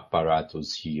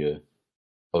apparatus here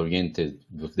oriented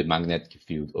with the magnetic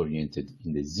field oriented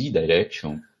in the Z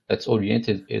direction, let's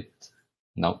oriented it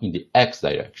now in the X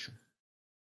direction.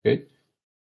 Okay,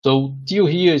 so till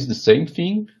here is the same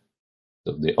thing.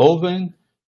 So the oven,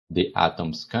 the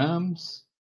atoms comes,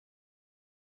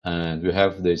 and we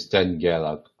have the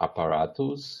Stern-Gerlach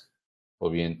apparatus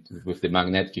oriented with the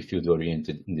magnetic field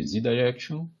oriented in the Z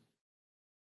direction.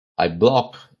 I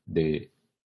block the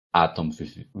atoms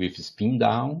with spin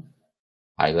down.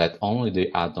 I let only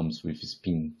the atoms with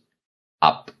spin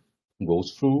up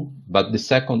goes through, but the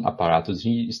second apparatus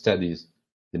here, instead is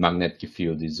the magnetic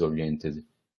field is oriented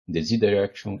in the Z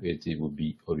direction, it will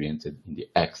be oriented in the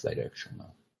X direction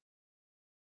now.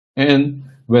 And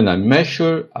when I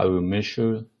measure, I will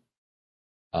measure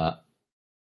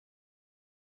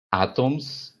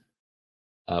atoms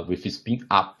with spin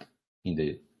up in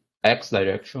the X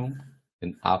direction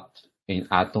and up in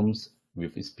atoms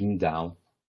with spin down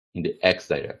in the X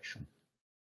direction.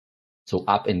 So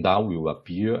up and down will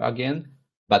appear again,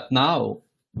 but now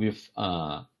with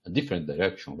a different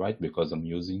direction, right? Because I'm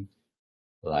using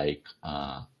like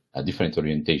a different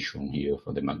orientation here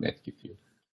for the magnetic field.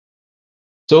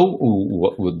 So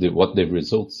what the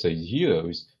result says here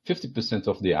is 50%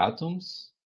 of the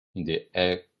atoms in the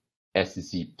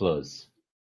SZ plus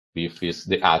with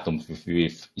the atoms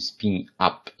with spin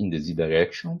up in the Z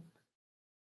direction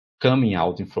coming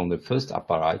out from the first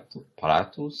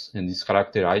apparatus, and is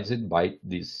characterized by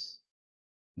this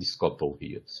couple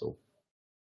here. So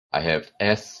I have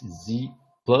SZ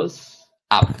plus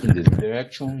up in this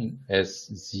direction,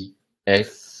 SZ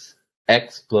X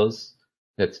plus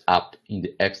that's up in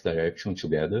the X direction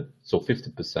together, so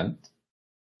 50%.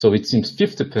 So it seems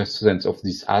 50% of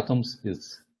these atoms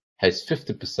has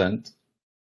 50%.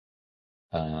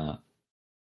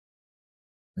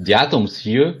 The atoms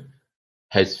here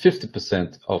has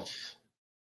 50% of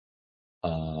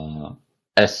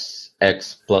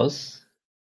SX plus,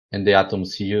 and the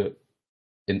atoms here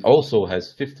and also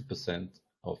has 50%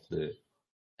 of the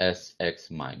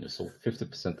SX minus, so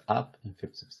 50% up and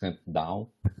 50% down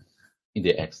in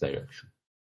the X direction.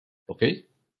 Okay,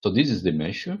 so this is the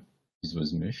measure. This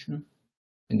was measured,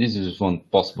 and this is one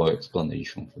possible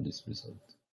explanation for this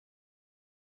result.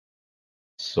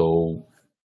 So,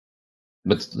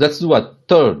 but let's do a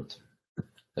third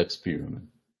experiment.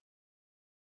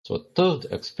 So a third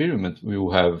experiment, we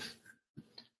will have,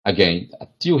 again,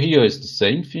 till here is the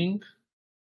same thing.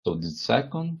 So the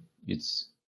second, it's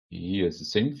here is the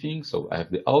same thing. So I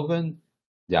have the oven,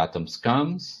 the atoms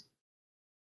comes.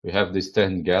 We have the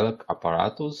Stern-Gerlach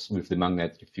apparatus with the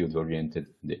magnetic field oriented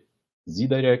in the Z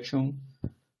direction.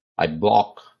 I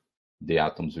block the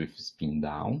atoms with spin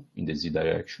down in the Z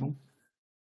direction.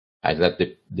 I let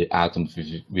the atoms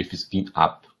with spin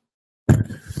up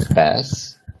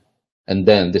pass. And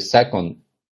then the second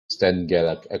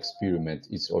Stern-Gerlach experiment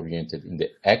is oriented in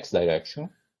the X direction,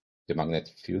 the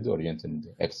magnetic field oriented in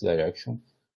the X direction.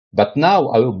 But now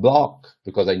I will block,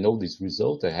 because I know this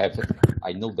result,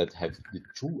 I know that have the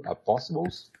two are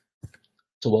possibles.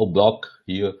 So I'll block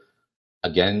here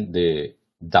again the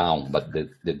down, but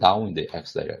the down in the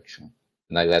X direction.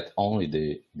 And I let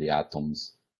only the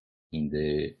atoms in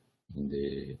the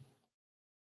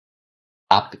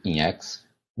up in X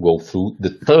go through the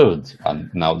third,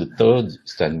 now the third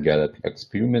Stern-Gerlach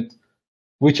experiment,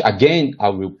 which again I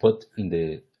will put in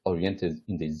the oriented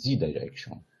in the Z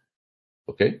direction.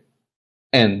 Okay,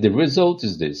 and the result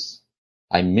is this.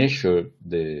 I measure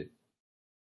the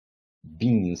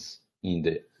beams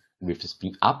with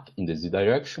spin up in the Z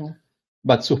direction,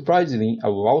 but surprisingly, I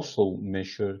will also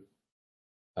measure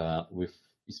with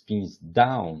spins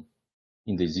down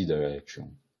in the Z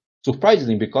direction.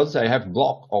 Surprisingly, because I have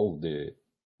blocked all the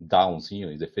downs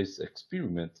here in the first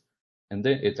experiment, and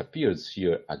then it appears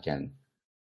here again.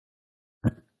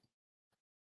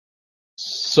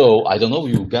 So I don't know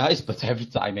you guys, but every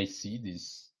time I see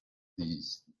this,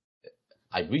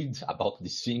 I read about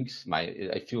these things,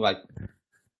 I feel like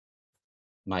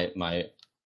my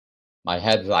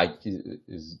head like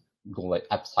is going like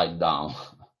upside down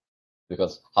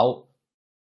because how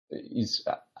is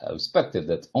expected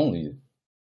that only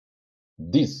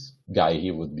this guy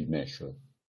here would be measured,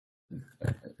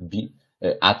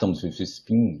 atoms with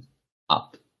spin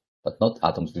up, but not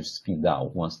atoms with spin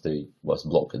down once they was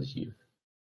blocked here.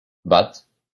 But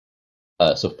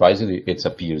surprisingly, it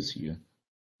appears here.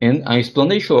 And an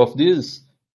explanation of this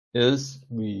is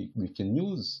we can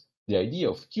use the idea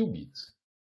of qubits.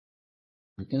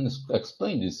 We can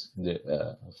explain this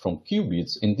from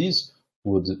qubits, and this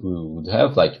would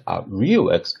have like a real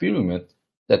experiment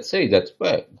that say that,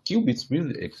 well, qubits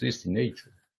really exist in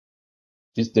nature.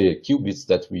 This is the qubits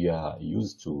that we are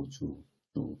used to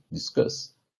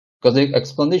discuss. Because the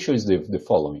explanation is the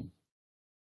following.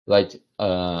 Like,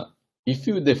 if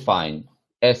you define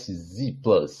SZ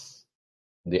plus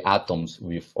the atoms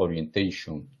with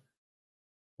orientation,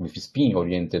 with spin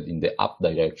oriented in the up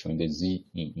direction, in the Z,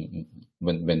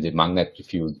 when the magnetic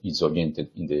field is oriented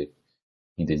in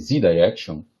the Z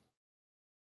direction,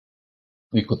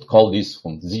 we could call this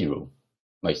one 0,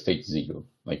 my state 0,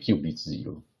 my qubit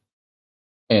 0.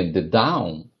 And the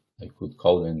down, I could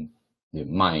call them the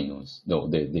minus, no,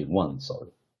 the 1,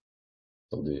 sorry.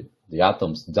 So the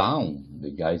atoms down,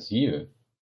 the guys here,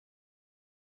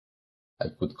 I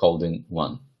could call them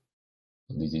 1.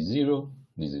 So this is 0,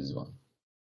 this is 1.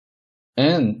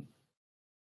 And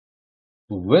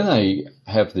when I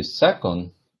have the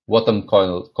second, what I'm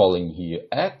calling here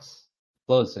X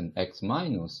plus and X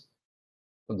minus,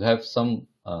 would have some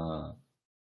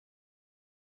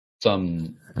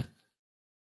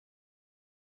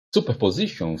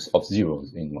superpositions of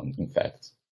zeros in one, in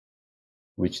fact,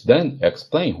 which then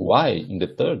explain why in the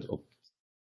third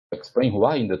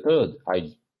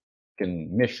I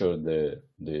can measure the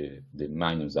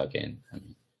minus again. I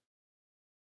mean,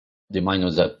 the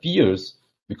minus appears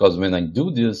because when I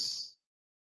do this,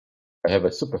 I have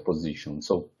a superposition.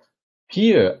 So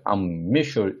here I'm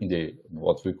measuring in the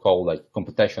what we call like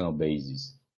computational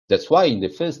basis. That's why in the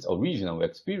first original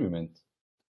experiment,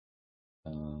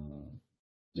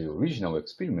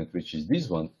 which is this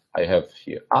one, I have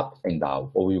here up and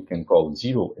down, or you can call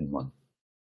 0 and 1.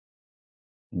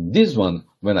 This one,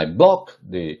 when I block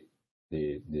the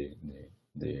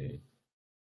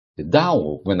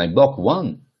down, when I block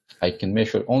 1, I can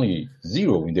measure only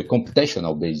 0 in the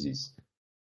computational basis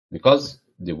because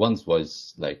the ones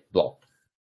was like blocked.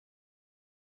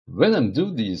 When I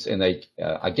do this, and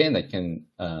again I can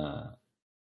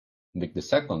make the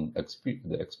second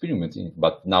experiment,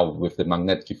 but now with the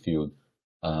magnetic field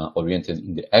oriented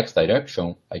in the X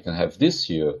direction, I can have this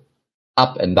here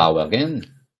up and down again.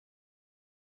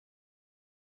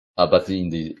 But in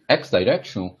the X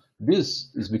direction, this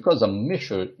is because I'm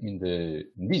measured in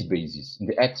this basis, in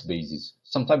the X basis.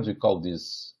 Sometimes we call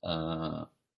this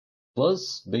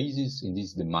plus basis, and this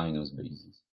is the minus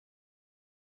basis.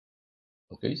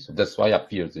 Okay, so that's why it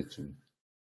appears the 2.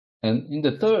 And in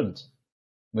the third,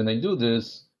 when I do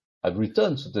this, I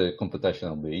return to the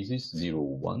computational basis, 0,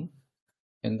 1,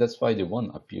 and that's why the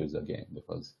 1 appears again,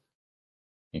 because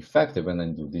in fact, when I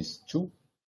do this 2,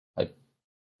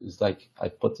 it's like I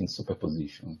put in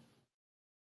superposition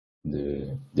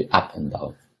the up and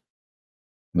down.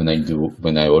 When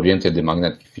I oriented the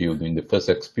magnetic field in the first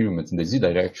experiment in the Z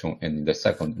direction and in the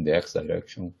second in the X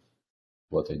direction,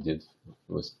 what I did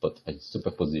was put a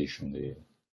superposition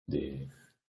the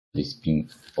spin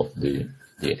of the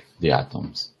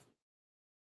atoms.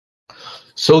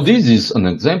 So this is an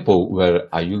example where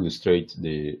I illustrate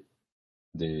the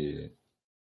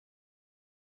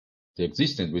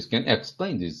existence. We can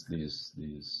explain this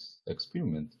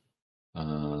experiment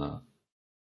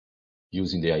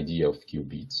using the idea of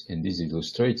qubits, and this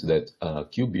illustrates that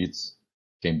qubits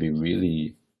can be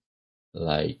really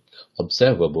like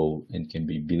observable and can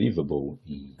be believable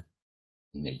in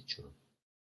nature.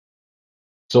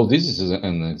 So this is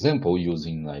an example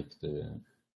using like the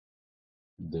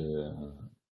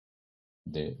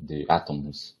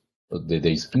atoms,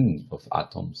 the spin of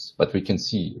atoms. But we can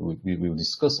see we will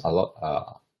discuss a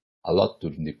lot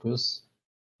during the course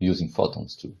using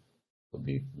photons too. Will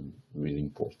be really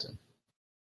important.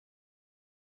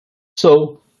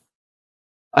 So,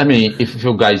 I mean, if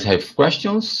you guys have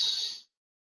questions,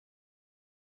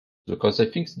 because I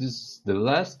think this is the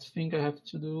last thing I have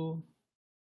to do.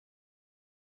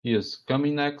 Here's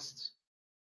coming next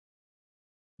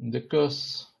in the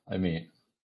course. I mean,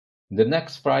 the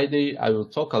next Friday I will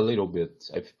talk a little bit,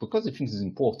 because I think it's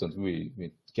important we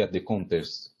get the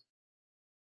context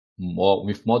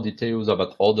with more details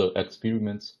about other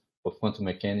experiments of quantum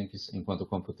mechanics and quantum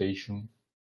computation.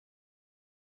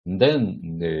 And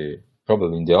then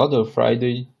probably in the other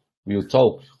Friday we'll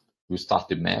start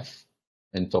the math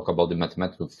and talk about the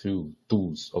mathematical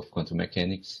tools of quantum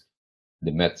mechanics,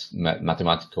 the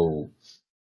mathematical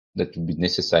that will be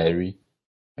necessary.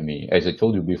 I mean, as I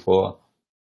told you before,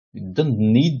 you don't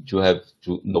need to have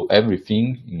to know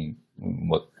everything in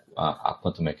what a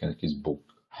quantum mechanics book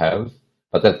have,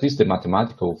 but at least the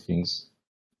mathematical things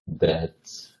that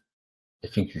I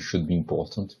think it should be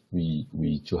important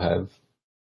we to have.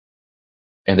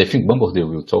 And I think Bombardier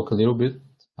will talk a little bit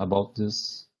about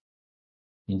this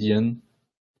in the end.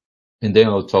 And then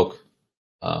I'll talk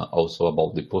also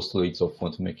about the postulates of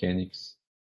quantum mechanics.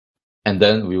 And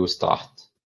then we will start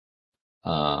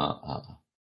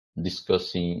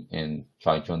discussing and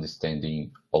trying to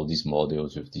understanding all these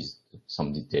models with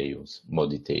some details, more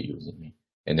details. I mean,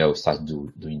 and I'll start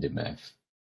doing the math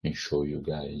and show you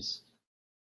guys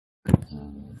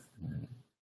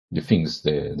the things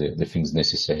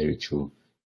necessary to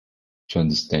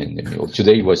understand. I mean,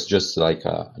 today was just like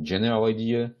a general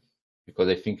idea, because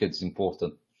I think it's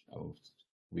important.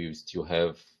 We still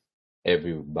have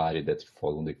everybody that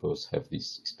follow the course have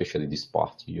this, especially this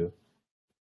part here,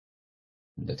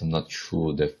 that I'm not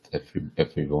sure that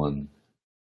everyone,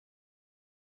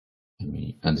 I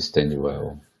mean, understand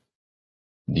well.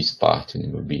 This part, and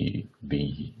it will be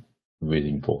really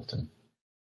important.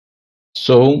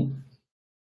 So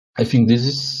I think this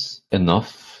is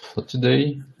enough for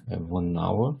today. I have 1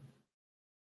 hour.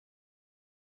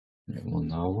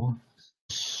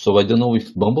 So I don't know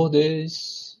if Bumble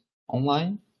is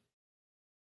online.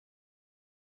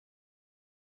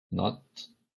 Not.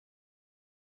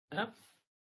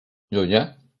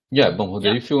 Yeah. Yeah, Bumble.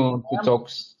 If you want to talk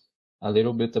a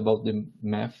little bit about the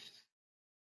math